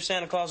doesn't believe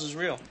Santa Claus is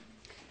real.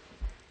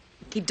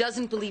 He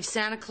doesn't believe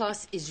Santa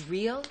Claus is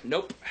real?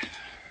 Nope.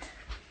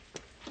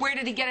 Where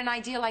did he get an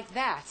idea like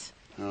that?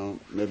 Oh,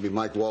 maybe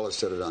Mike Wallace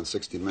said it on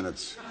 60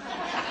 Minutes.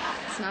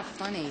 It's not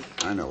funny.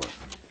 I know it.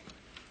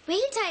 We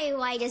can tell you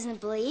why he doesn't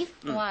believe.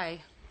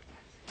 Why?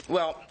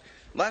 Well,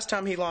 last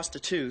time he lost a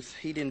tooth,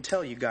 he didn't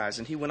tell you guys,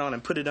 and he went on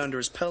and put it under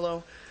his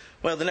pillow.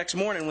 Well, the next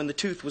morning when the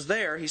tooth was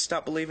there, he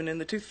stopped believing in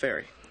the tooth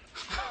fairy.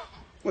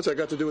 What's that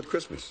got to do with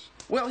Christmas?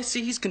 Well,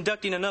 see, he's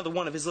conducting another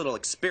one of his little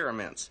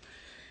experiments.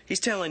 He's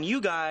telling you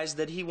guys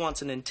that he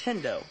wants a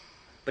Nintendo,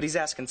 but he's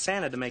asking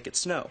Santa to make it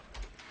snow.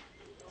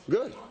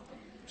 Good.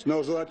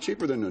 Snow's a lot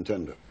cheaper than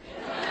Nintendo.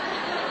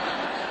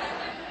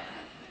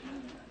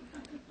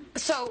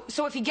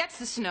 So if he gets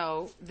the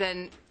snow,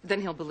 then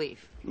he'll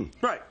believe.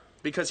 Right,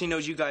 because he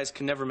knows you guys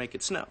can never make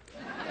it snow.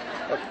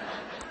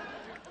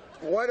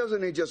 Why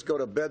doesn't he just go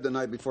to bed the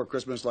night before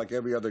Christmas like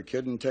every other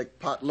kid and take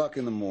potluck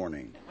in the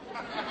morning?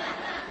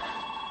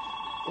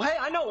 Well, hey,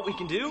 I know what we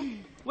can do.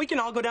 We can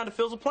all go down to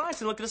Phil's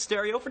Appliance and look at a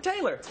stereo for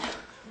Taylor.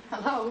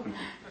 Hello.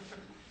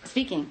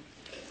 Speaking.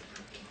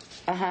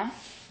 Uh-huh.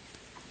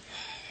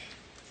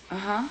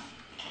 Uh-huh.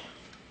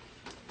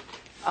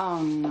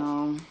 Oh,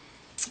 no.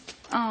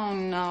 Oh,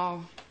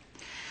 no.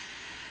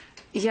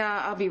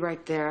 Yeah, I'll be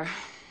right there.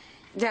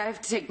 Yeah, I have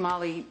to take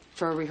Molly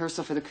for a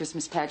rehearsal for the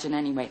Christmas pageant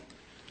anyway.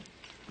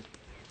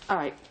 All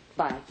right,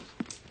 bye.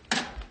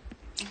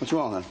 What's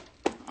wrong, then?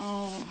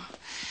 Oh,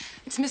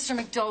 it's Mr.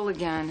 McDole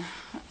again.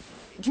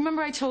 Do you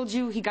remember I told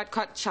you he got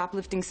caught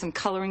shoplifting some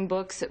coloring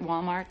books at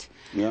Walmart?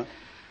 Yeah?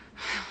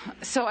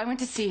 So I went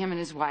to see him and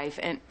his wife,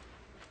 and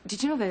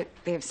did you know that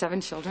they have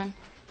 7 children?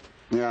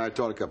 Yeah, I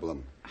taught a couple of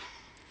them.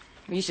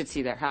 You should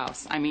see their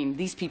house. I mean,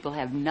 these people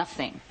have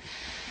nothing.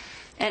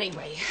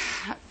 Anyway,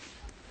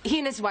 he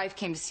and his wife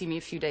came to see me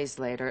a few days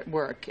later at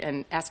work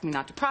and asked me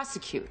not to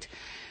prosecute.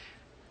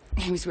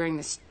 He was wearing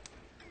this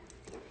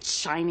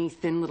shiny,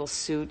 thin little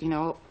suit, you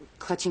know,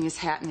 clutching his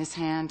hat in his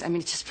hand. I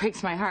mean, it just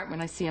breaks my heart when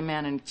I see a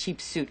man in a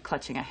cheap suit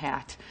clutching a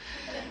hat.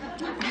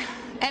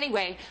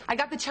 Anyway, I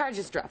got the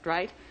charges dropped,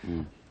 right?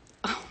 Mm.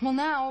 Well,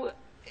 now,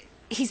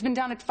 he's been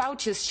down at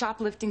Fouch's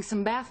shoplifting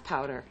some bath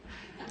powder.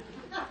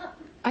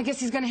 I guess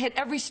he's going to hit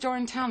every store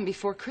in town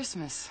before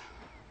Christmas.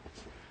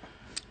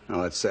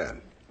 Oh, that's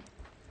sad.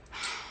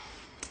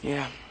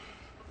 Yeah.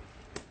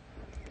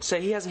 Say,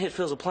 he hasn't hit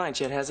Phil's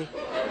appliance yet, has he?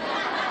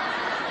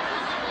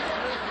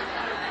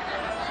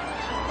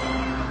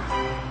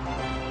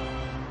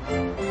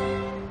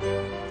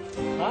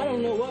 I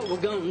don't know what we're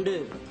gonna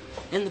do.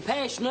 In the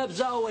past, Nub's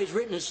always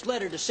written us a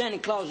letter to Santa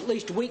Claus at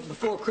least a week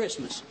before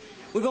Christmas.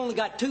 We've only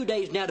got 2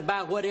 days now to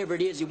buy whatever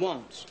it is he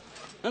wants.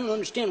 I don't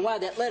understand why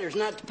that letter's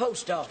not at the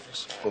post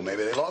office. Well,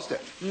 maybe they lost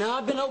it. No,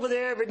 I've been over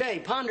there every day.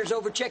 Ponder's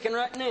over checking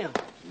right now.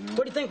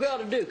 What do you think we ought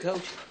to do,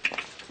 Coach?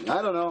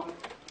 I don't know.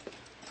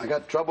 I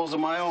got troubles of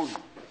my own. Do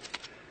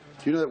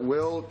you know that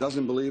Will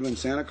doesn't believe in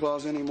Santa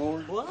Claus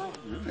anymore? What?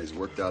 Yeah, he's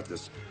worked out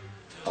this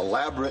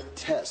elaborate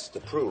test to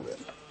prove it.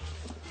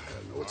 I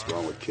don't know what's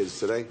wrong with kids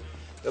today.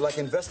 They're like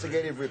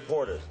investigative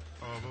reporters.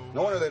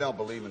 No wonder they don't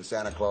believe in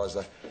Santa Claus.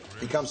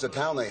 He comes to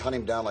town, they hunt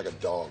him down like a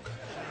dog.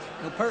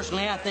 Well,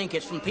 personally, I think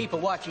it's from people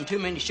watching too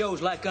many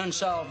shows like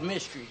Unsolved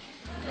Mysteries.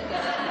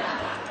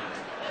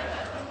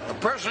 Well,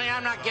 personally,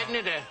 I'm not getting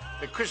into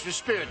the Christmas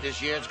spirit this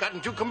year. It's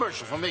gotten too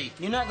commercial for me.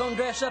 You're not going to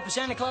dress up as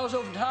Santa Claus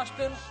over at the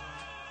hospital?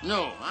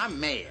 No, I'm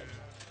mad.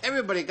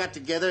 Everybody got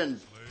together and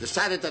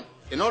decided that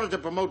in order to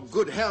promote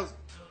good health,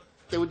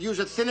 they would use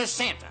a thinner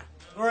Santa.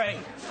 Great.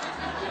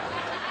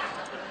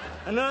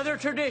 Another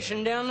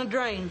tradition down the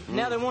drain.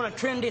 Now they want a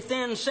trendy,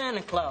 thin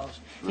Santa Claus.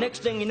 Next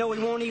thing you know,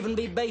 he won't even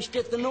be based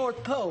at the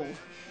North Pole.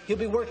 He'll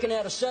be working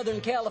out of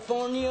Southern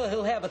California,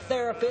 he'll have a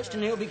therapist,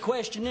 and he'll be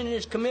questioning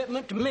his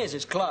commitment to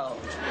Mrs. Claus.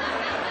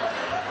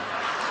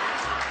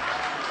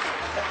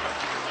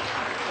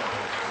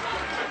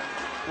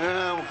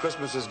 Well,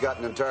 Christmas has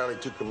gotten entirely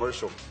too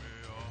commercial.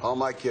 All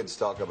my kids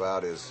talk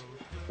about is,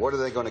 what are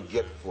they going to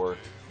get for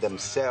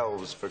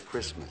themselves for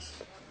Christmas?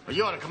 Well,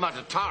 you ought to come out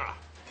to Tara.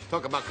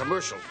 Talk about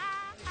commercial.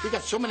 We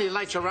got so many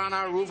lights around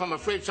our roof, I'm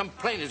afraid some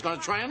plane is going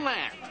to try and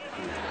land.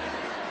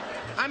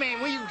 I mean,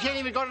 you can't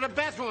even go to the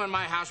bathroom in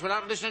my house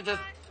without listening to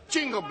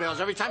jingle bells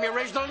every time you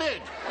raise the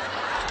lid.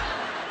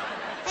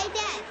 Hey,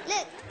 Dad,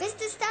 look.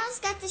 Mr. Styles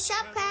got the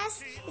shop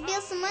class to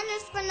build some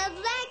windows for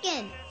Nub's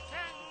wagon.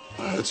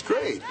 That's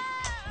great.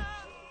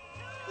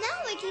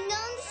 Now we can go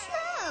in the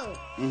snow.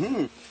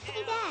 Mm-hmm.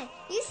 Hey, Dad,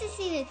 you used to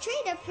see the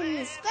tree up in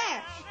the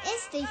square.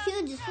 It's the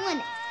hugest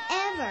one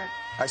ever.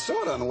 I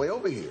saw it on the way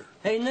over here.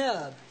 Hey,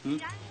 Nub,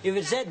 if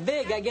it's that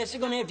big, I guess they're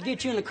going to have to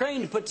get you in a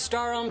crane to put the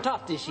star on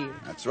top this year.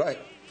 That's right.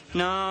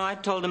 No, I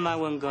told him I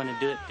wasn't going to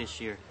do it this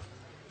year.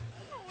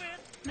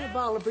 Nub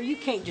Oliver, you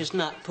can't just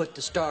not put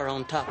the star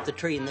on top of the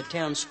tree in the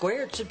town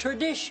square. It's a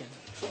tradition.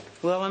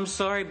 Well, I'm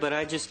sorry, but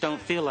I just don't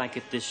feel like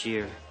it this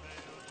year.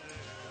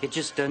 It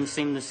just doesn't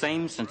seem the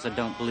same since I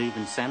don't believe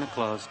in Santa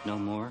Claus no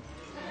more.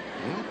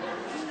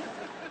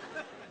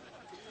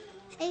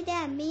 Hey,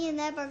 Dad, me and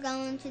Nub are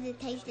going to the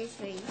taster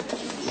tree.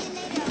 See you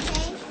later,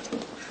 okay?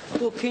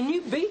 Well, can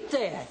you beat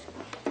that?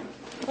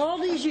 All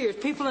these years,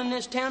 people in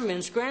this town have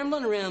been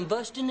scrambling around,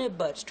 busting their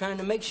butts, trying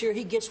to make sure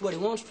he gets what he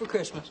wants for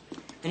Christmas.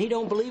 And he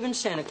don't believe in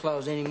Santa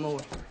Claus anymore.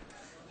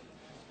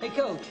 Hey,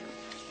 Coach,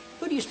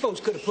 who do you suppose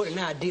could have put an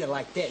idea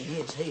like that in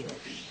his head?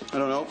 I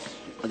don't know.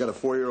 I got a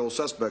 4-year-old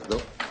suspect,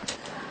 though.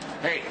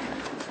 Hey,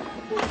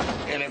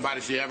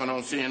 anybody see Evan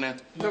on CNN?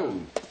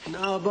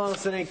 No,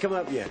 boss, it ain't come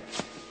up yet.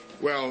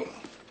 Well,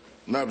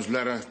 Nub's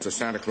letter to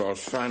Santa Claus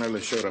finally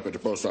showed up at the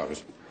post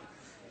office.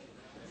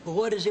 Well,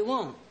 what does he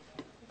want?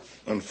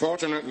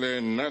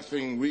 Unfortunately,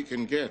 nothing we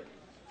can get.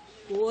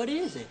 What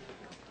is it?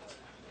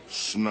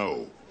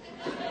 Snow.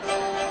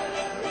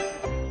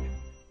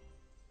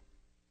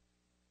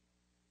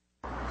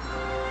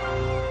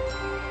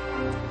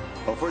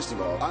 Well, first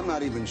of all, I'm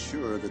not even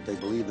sure that they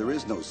believe there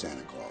is no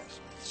Santa Claus.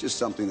 It's just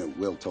something that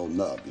Will told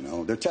Nub, you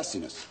know. They're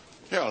testing us.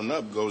 Hell,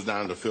 Nub goes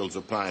down to Phil's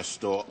appliance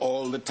store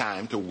all the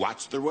time to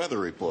watch the weather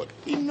report.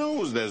 He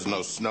knows there's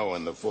no snow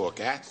in the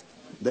forecast.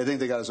 They think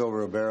they got us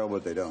over a barrel,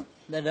 but they don't.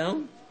 They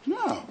don't?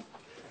 No.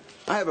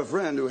 I have a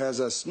friend who has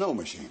a snow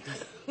machine.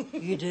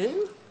 You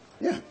do?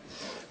 Yeah.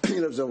 He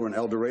lives over in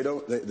El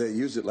Dorado. They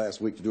used it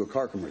last week to do a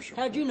car commercial.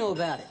 How'd you know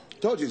about it?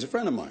 Told you, he's a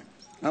friend of mine.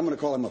 I'm going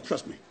to call him up.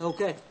 Trust me.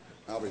 Okay.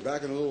 I'll be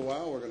back in a little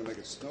while. We're going to make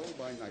it snow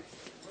by night.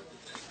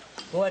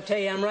 Boy, I tell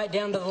you, I'm right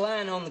down to the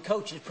line on the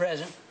coach's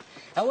present.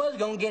 I was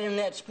going to get him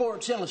that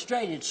Sports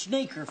Illustrated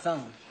sneaker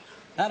phone.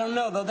 I don't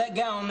know, though. That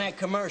guy on that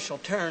commercial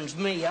turns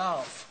me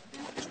off.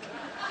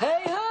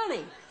 Hey,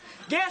 honey,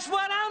 guess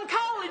what I'm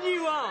calling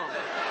you on?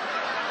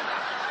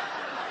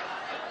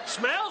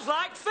 Smells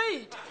like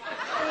feet.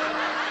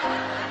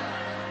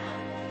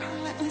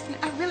 Listen,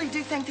 I really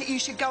do think that you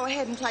should go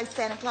ahead and play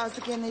Santa Claus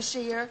again this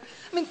year.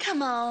 I mean,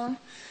 come on.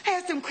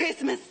 Have some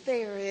Christmas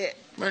spirit.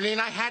 Marlene,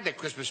 I had the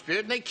Christmas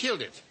spirit, and they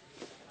killed it.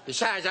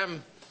 Besides,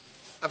 I'm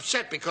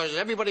upset because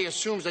everybody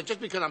assumes that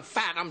just because I'm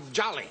fat, I'm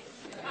jolly.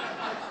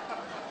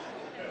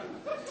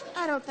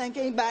 I don't think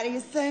anybody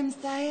assumes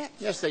that.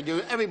 Yes, they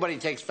do. Everybody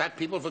takes fat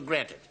people for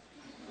granted.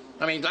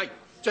 I mean, like,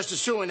 just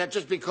assuming that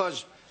just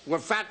because we're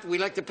fat, we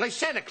like to play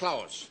Santa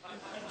Claus.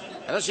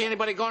 I don't see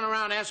anybody going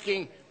around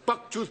asking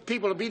buck-toothed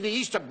people to be the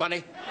Easter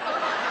Bunny.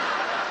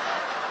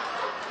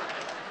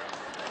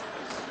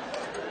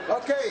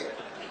 Okay.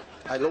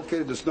 I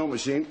located the snow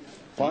machine.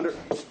 Ponder,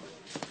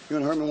 you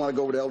and Herman want to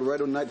go over to El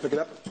Dorado tonight and pick it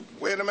up?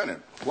 Wait a minute.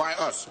 Why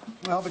us?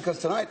 Well, because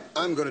tonight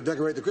I'm going to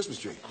decorate the Christmas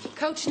tree.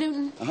 Coach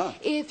Newton, Uh-huh.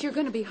 if you're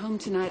going to be home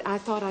tonight, I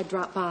thought I'd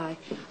drop by.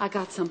 I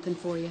got something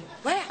for you.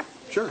 Well,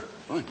 Sure,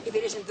 fine. if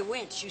it isn't the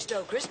wench who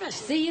stole Christmas.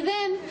 See you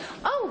then.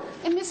 Oh,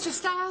 and Mr.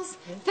 Stiles,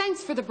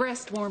 thanks for the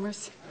breast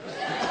warmers.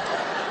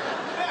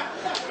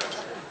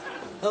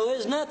 Oh,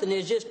 it's nothing.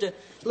 It's just a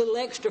little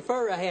extra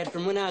fur I had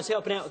from when I was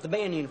helping out with the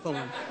band uniform.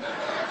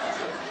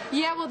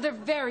 Yeah, well, they're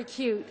very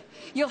cute.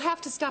 You'll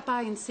have to stop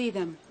by and see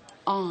them.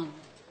 On.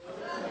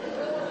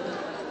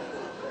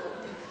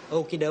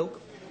 Okie doke.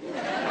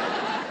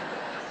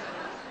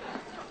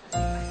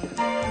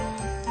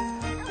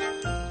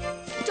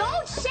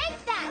 Don't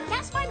shake that.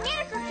 That's my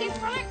manicure kit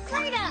from Aunt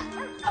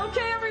Frida.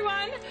 Okay,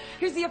 everyone.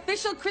 Here's the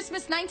official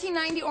Christmas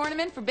 1990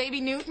 ornament for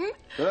baby Newton.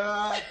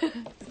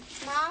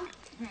 Mom,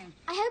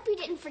 I hope you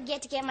didn't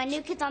forget to get my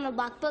New Kids on the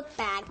Block book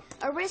bag,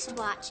 a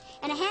wristwatch,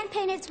 and a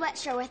hand-painted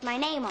sweatshirt with my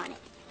name on it.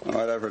 All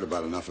right, I've heard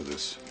about enough of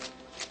this.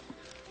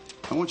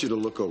 I want you to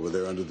look over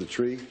there under the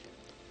tree. You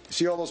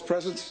see all those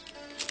presents?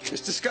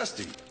 It's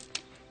disgusting.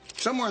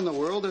 Somewhere in the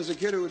world, there's a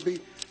kid who would be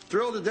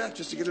thrilled to death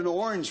just to get an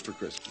orange for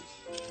Christmas.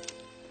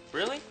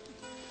 Really?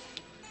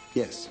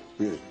 Yes,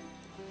 really.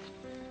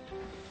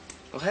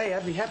 Well, hey,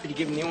 I'd be happy to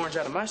give him the orange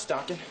out of my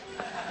stocking.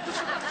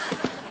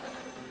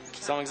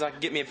 As long as I can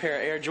get me a pair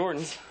of Air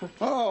Jordans.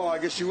 Oh, I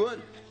guess you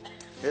would.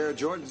 Air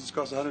Jordans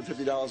cost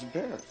 $150 a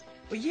pair.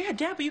 Well, yeah,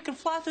 Dad, but you can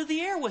fly through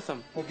the air with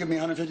them. Well, give me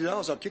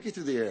 $150. I'll kick you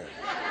through the air.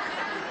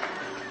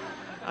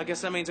 I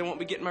guess that means I won't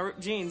be getting my ripped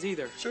jeans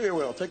either. Sure you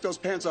will. Take those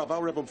pants off.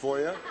 I'll rip them for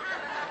you.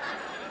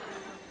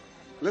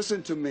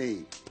 Listen to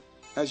me.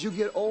 As you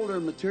get older,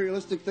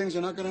 materialistic things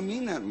are not going to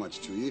mean that much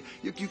to you.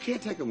 You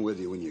can't take them with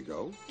you when you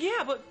go.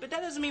 Yeah, but that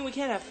doesn't mean we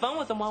can't have fun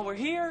with them while we're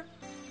here.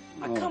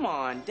 Oh. Come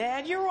on,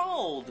 Dad, you're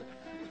old.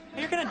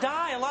 You're gonna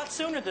die a lot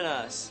sooner than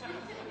us.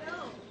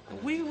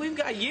 We've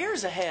got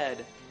years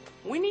ahead.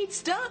 We need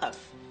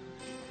stuff.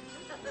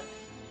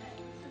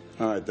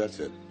 All right, that's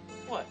it.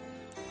 What?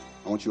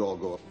 I want you all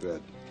to go up to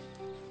bed.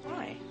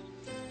 Why?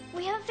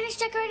 We haven't finished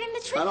decorating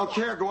the tree I don't yet.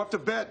 care. Go up to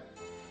bed.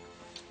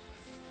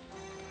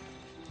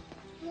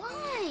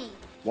 Why?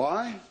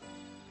 Why?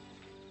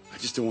 I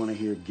just don't want to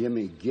hear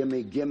gimme,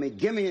 gimme, gimme,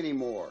 gimme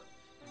anymore.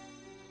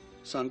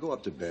 Son, go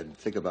up to bed and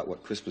think about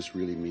what Christmas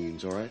really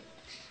means, all right?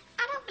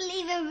 I don't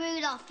believe in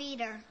Rudolph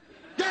either.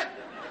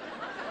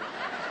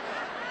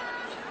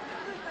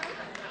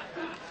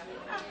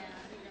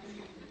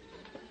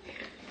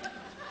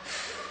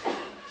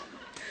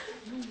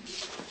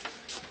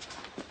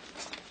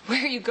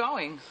 Where are you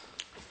going?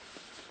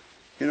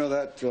 You know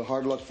that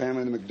hard luck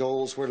family, the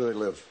McDoles, where do they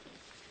live?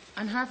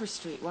 On Harbor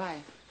Street.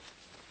 Why?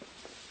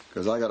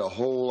 Because I got a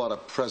whole lot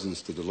of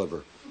presents to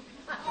deliver.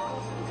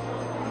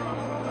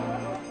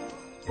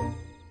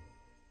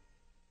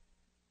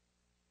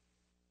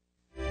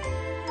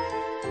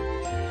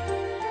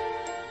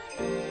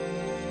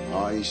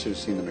 Oh, you should have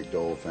seen the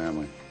McDole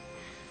family.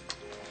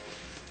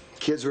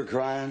 Kids were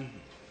crying.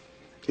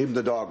 Even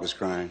the dog was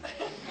crying.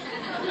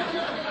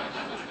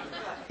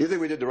 You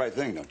think we did the right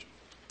thing, don't you?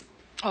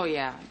 Oh,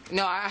 yeah.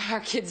 No, our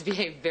kids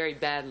behaved very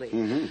badly.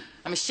 Mm-hmm.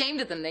 I'm ashamed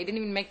of them. They didn't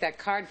even make that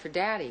card for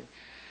Daddy.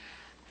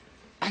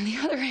 On the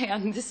other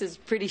hand, this is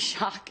pretty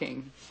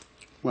shocking.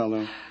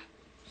 Well,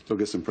 still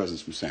get some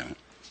presents from Santa.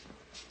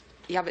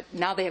 Yeah, but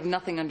now they have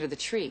nothing under the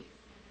tree.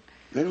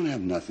 They don't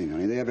have nothing,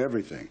 honey. They have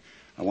everything.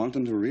 I want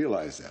them to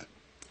realize that.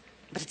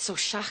 But it's so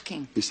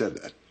shocking. He said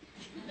that.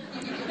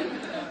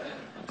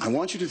 I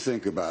want you to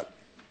think about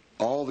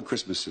all the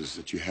Christmases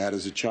that you had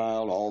as a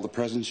child, all the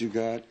presents you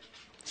got.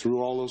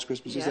 Through all those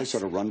Christmases, Yes. They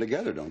sort of run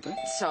together, don't they?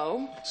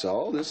 So?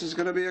 So, this is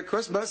going to be a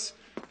Christmas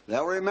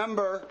they'll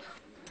remember.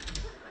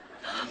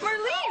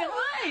 Marlene,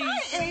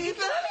 hi! Hi,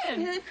 Ava.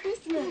 Merry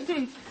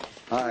Christmas.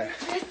 Hi.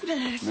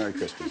 Christmas. Merry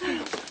Christmas.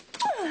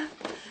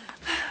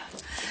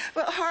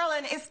 Well,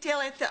 Harlan is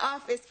still at the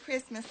office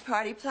Christmas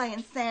party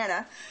playing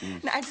Santa.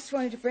 And I just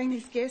wanted to bring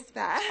these gifts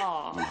back.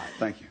 Oh,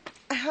 thank you.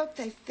 I hope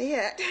they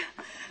fit.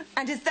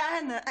 I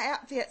designed the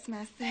outfits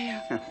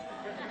myself.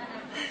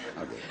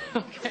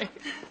 Okay.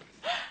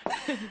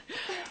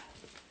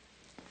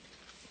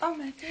 Oh,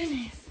 my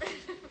goodness.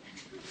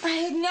 I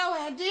had no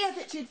idea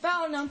that you'd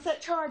fallen on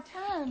such hard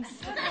times.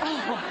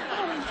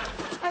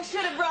 Oh, I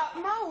should have brought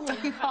more.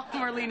 Oh,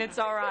 Marlene, it's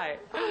all right.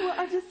 Oh,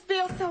 I just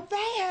feel so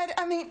bad.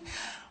 I mean,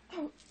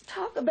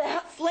 talk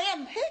about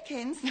slim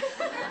pickings.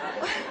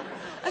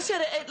 I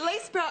should have at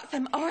least brought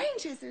some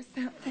oranges or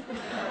something.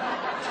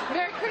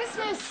 Merry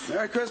Christmas.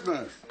 Merry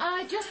Christmas.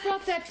 I just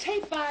brought that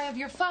tape by of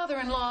your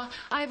father-in-law.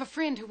 I have a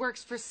friend who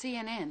works for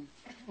CNN.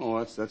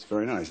 Oh, that's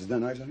very nice. Isn't that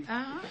nice, honey?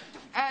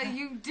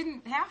 You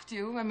didn't have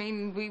to. I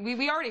mean,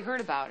 we already heard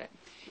about it.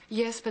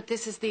 Yes, but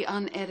this is the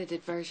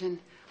unedited version.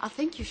 I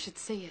think you should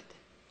see it.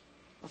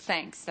 Well,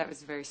 thanks. That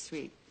was very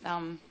sweet.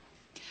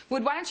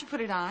 Wood, why don't you put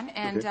it on,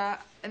 and Okay.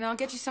 And I'll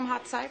get you some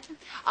hot cider.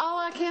 Oh,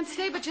 I can't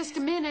stay but just a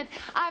minute.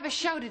 I have a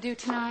show to do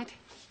tonight.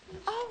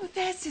 Oh,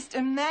 that's just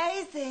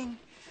amazing.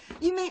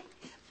 You mean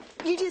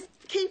you just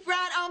keep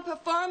right on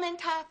performing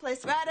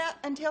topless right up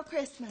until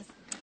Christmas?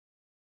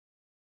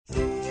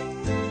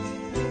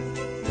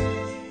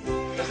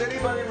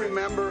 Anybody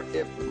remember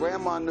if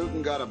Grandma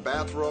Newton got a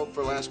bathrobe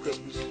for last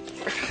Christmas?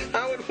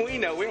 How would we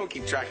know? We don't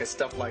keep track of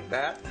stuff like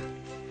that.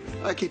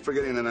 I keep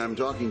forgetting that I'm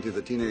talking to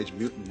the Teenage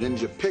Mutant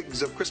Ninja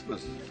Pigs of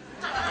Christmas.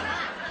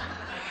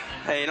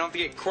 Hey, you don't have to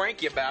get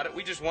cranky about it.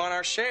 We just want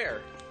our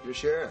share. Your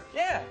share?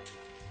 Yeah.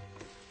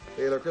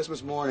 Taylor,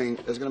 Christmas morning,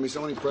 there's going to be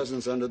so many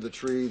presents under the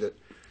tree that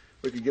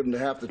we could give them to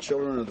half the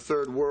children of the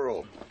third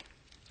world.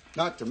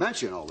 Not to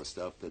mention all the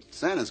stuff that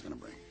Santa's going to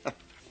bring.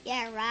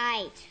 Yeah,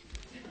 right.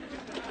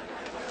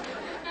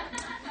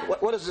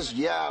 What is this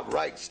yeah,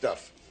 right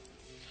stuff?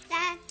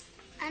 Dad,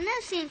 I know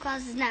Santa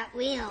Claus is not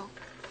real.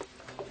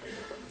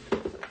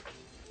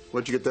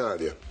 Where'd you get that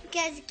idea?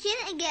 Because you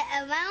can't get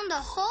around the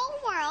whole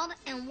world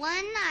in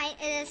one night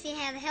unless you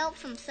have help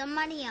from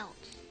somebody else.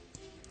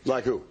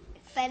 Like who?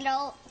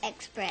 Federal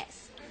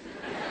Express.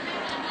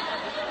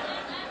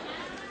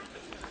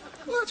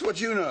 Well, that's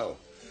what you know.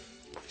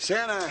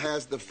 Santa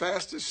has the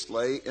fastest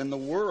sleigh in the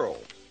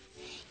world.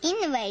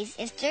 Anyways,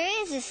 if there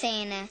is a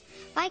Santa,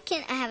 why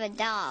can't I have a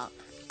dog?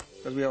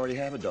 Because we already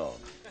have a dog.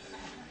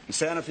 And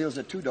Santa feels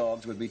that 2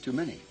 dogs would be too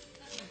many.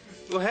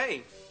 Well,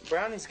 hey,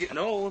 Brownie's getting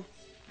old.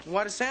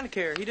 Why does Santa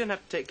care? He didn't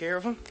have to take care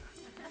of him.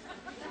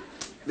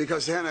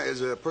 Because Santa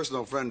is a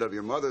personal friend of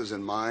your mother's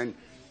and mine,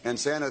 and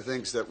Santa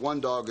thinks that 1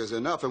 dog is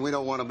enough, and we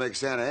don't want to make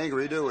Santa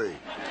angry, do we?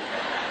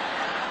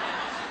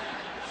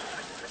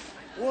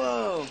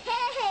 Whoa.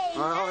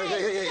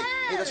 Hey,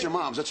 that's your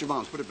mom's. That's your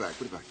mom's. Put it back.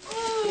 Put it back.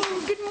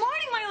 Oh, good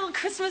morning, my little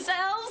Christmas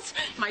elves.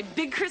 My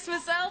big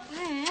Christmas elf.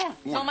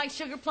 All my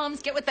sugar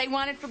plums get what they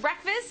wanted for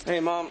breakfast. Hey,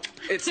 Mom,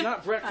 it's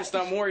not breakfast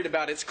I'm worried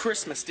about. It's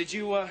Christmas. Did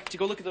you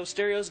go look at those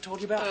stereos I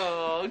told you about?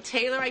 Oh,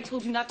 Taylor, I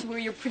told you not to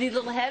worry your pretty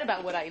little head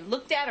about what I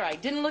looked at or I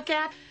didn't look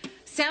at.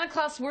 Santa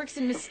Claus works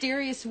in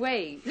mysterious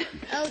ways.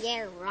 Oh,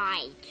 yeah,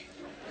 right.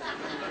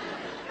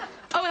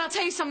 Oh, and I'll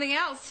tell you something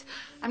else.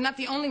 I'm not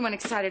the only one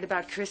excited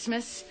about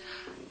Christmas.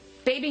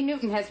 Baby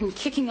Newton has been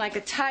kicking like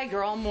a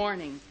tiger all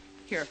morning.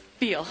 Here,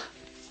 feel.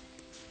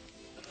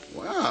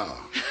 Wow.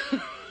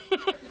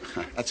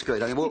 That's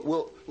great. I mean,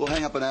 we'll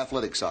hang up an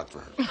athletic sock for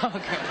her.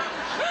 Okay.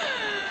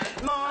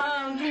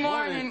 Mom, good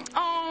morning.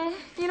 Oh,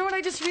 you know what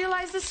I just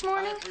realized this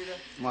morning?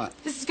 What?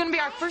 This is going to be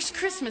our first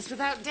Christmas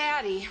without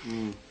Daddy.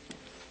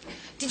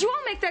 Did you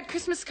all make that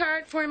Christmas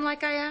card for him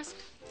like I asked?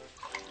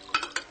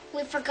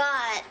 We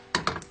forgot.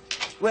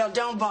 Well,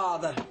 don't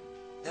bother.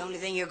 The only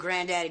thing your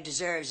granddaddy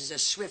deserves is a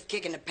swift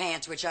kick in the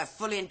pants, which I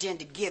fully intend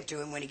to give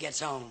to him when he gets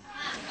home.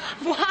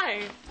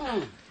 Why?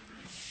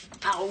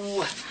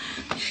 Oh,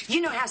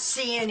 you know how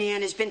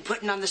CNN has been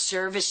putting on the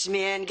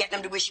servicemen, getting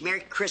them to wish Merry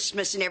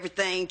Christmas and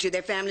everything to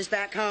their families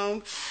back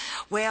home?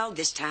 Well,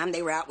 this time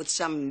they were out with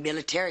some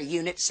military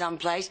unit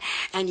someplace,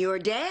 and your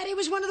daddy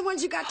was one of the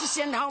ones who got to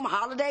send home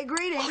holiday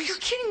greetings. Oh, you're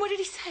kidding. What did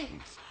he say?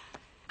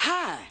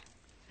 Hi.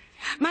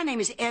 My name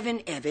is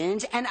Evan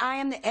Evans, and I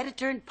am the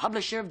editor and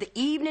publisher of the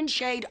Evening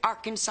Shade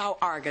Arkansas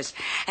Argus.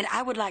 And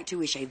I would like to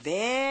wish a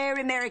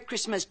very Merry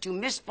Christmas to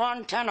Miss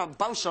Fontana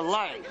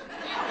Beausoleil.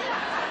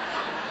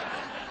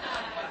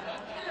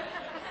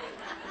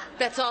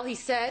 That's all he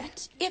said?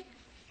 That's it.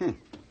 I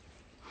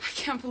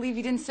can't believe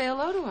he didn't say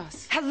hello to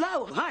us.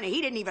 Hello, honey.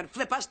 He didn't even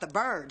flip us the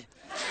bird.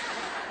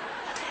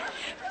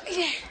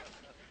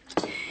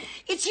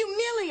 It's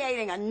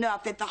humiliating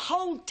enough that the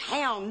whole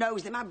town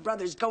knows that my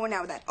brother's going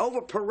out with that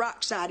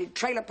over-peroxided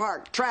trailer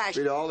park trash.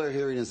 Rita, all they're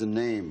hearing is a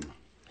name.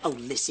 Oh,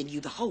 listen, you,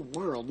 the whole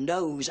world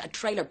knows a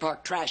trailer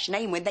park trash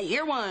name when they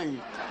hear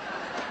one.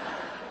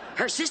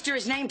 Her sister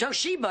is named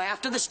Toshiba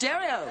after the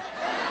stereo.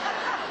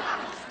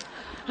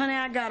 Honey,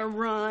 I gotta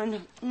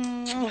run.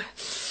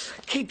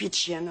 Keep your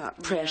chin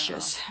up,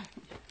 precious.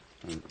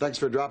 Thanks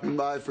for dropping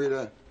by,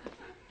 Frida,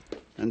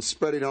 and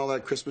spreading all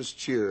that Christmas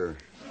cheer.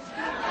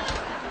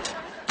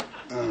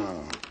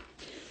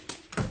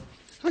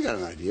 I got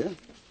an idea.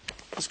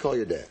 Let's call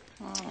your dad.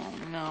 Oh,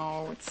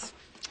 no.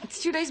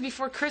 It's 2 days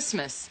before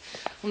Christmas.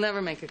 We'll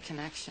never make a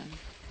connection.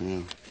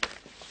 Yeah.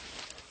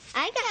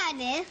 I got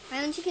an idea.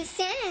 Why don't you get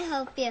Santa to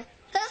help you?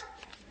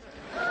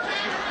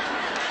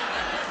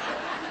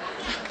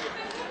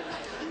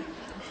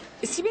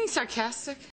 Is he being sarcastic?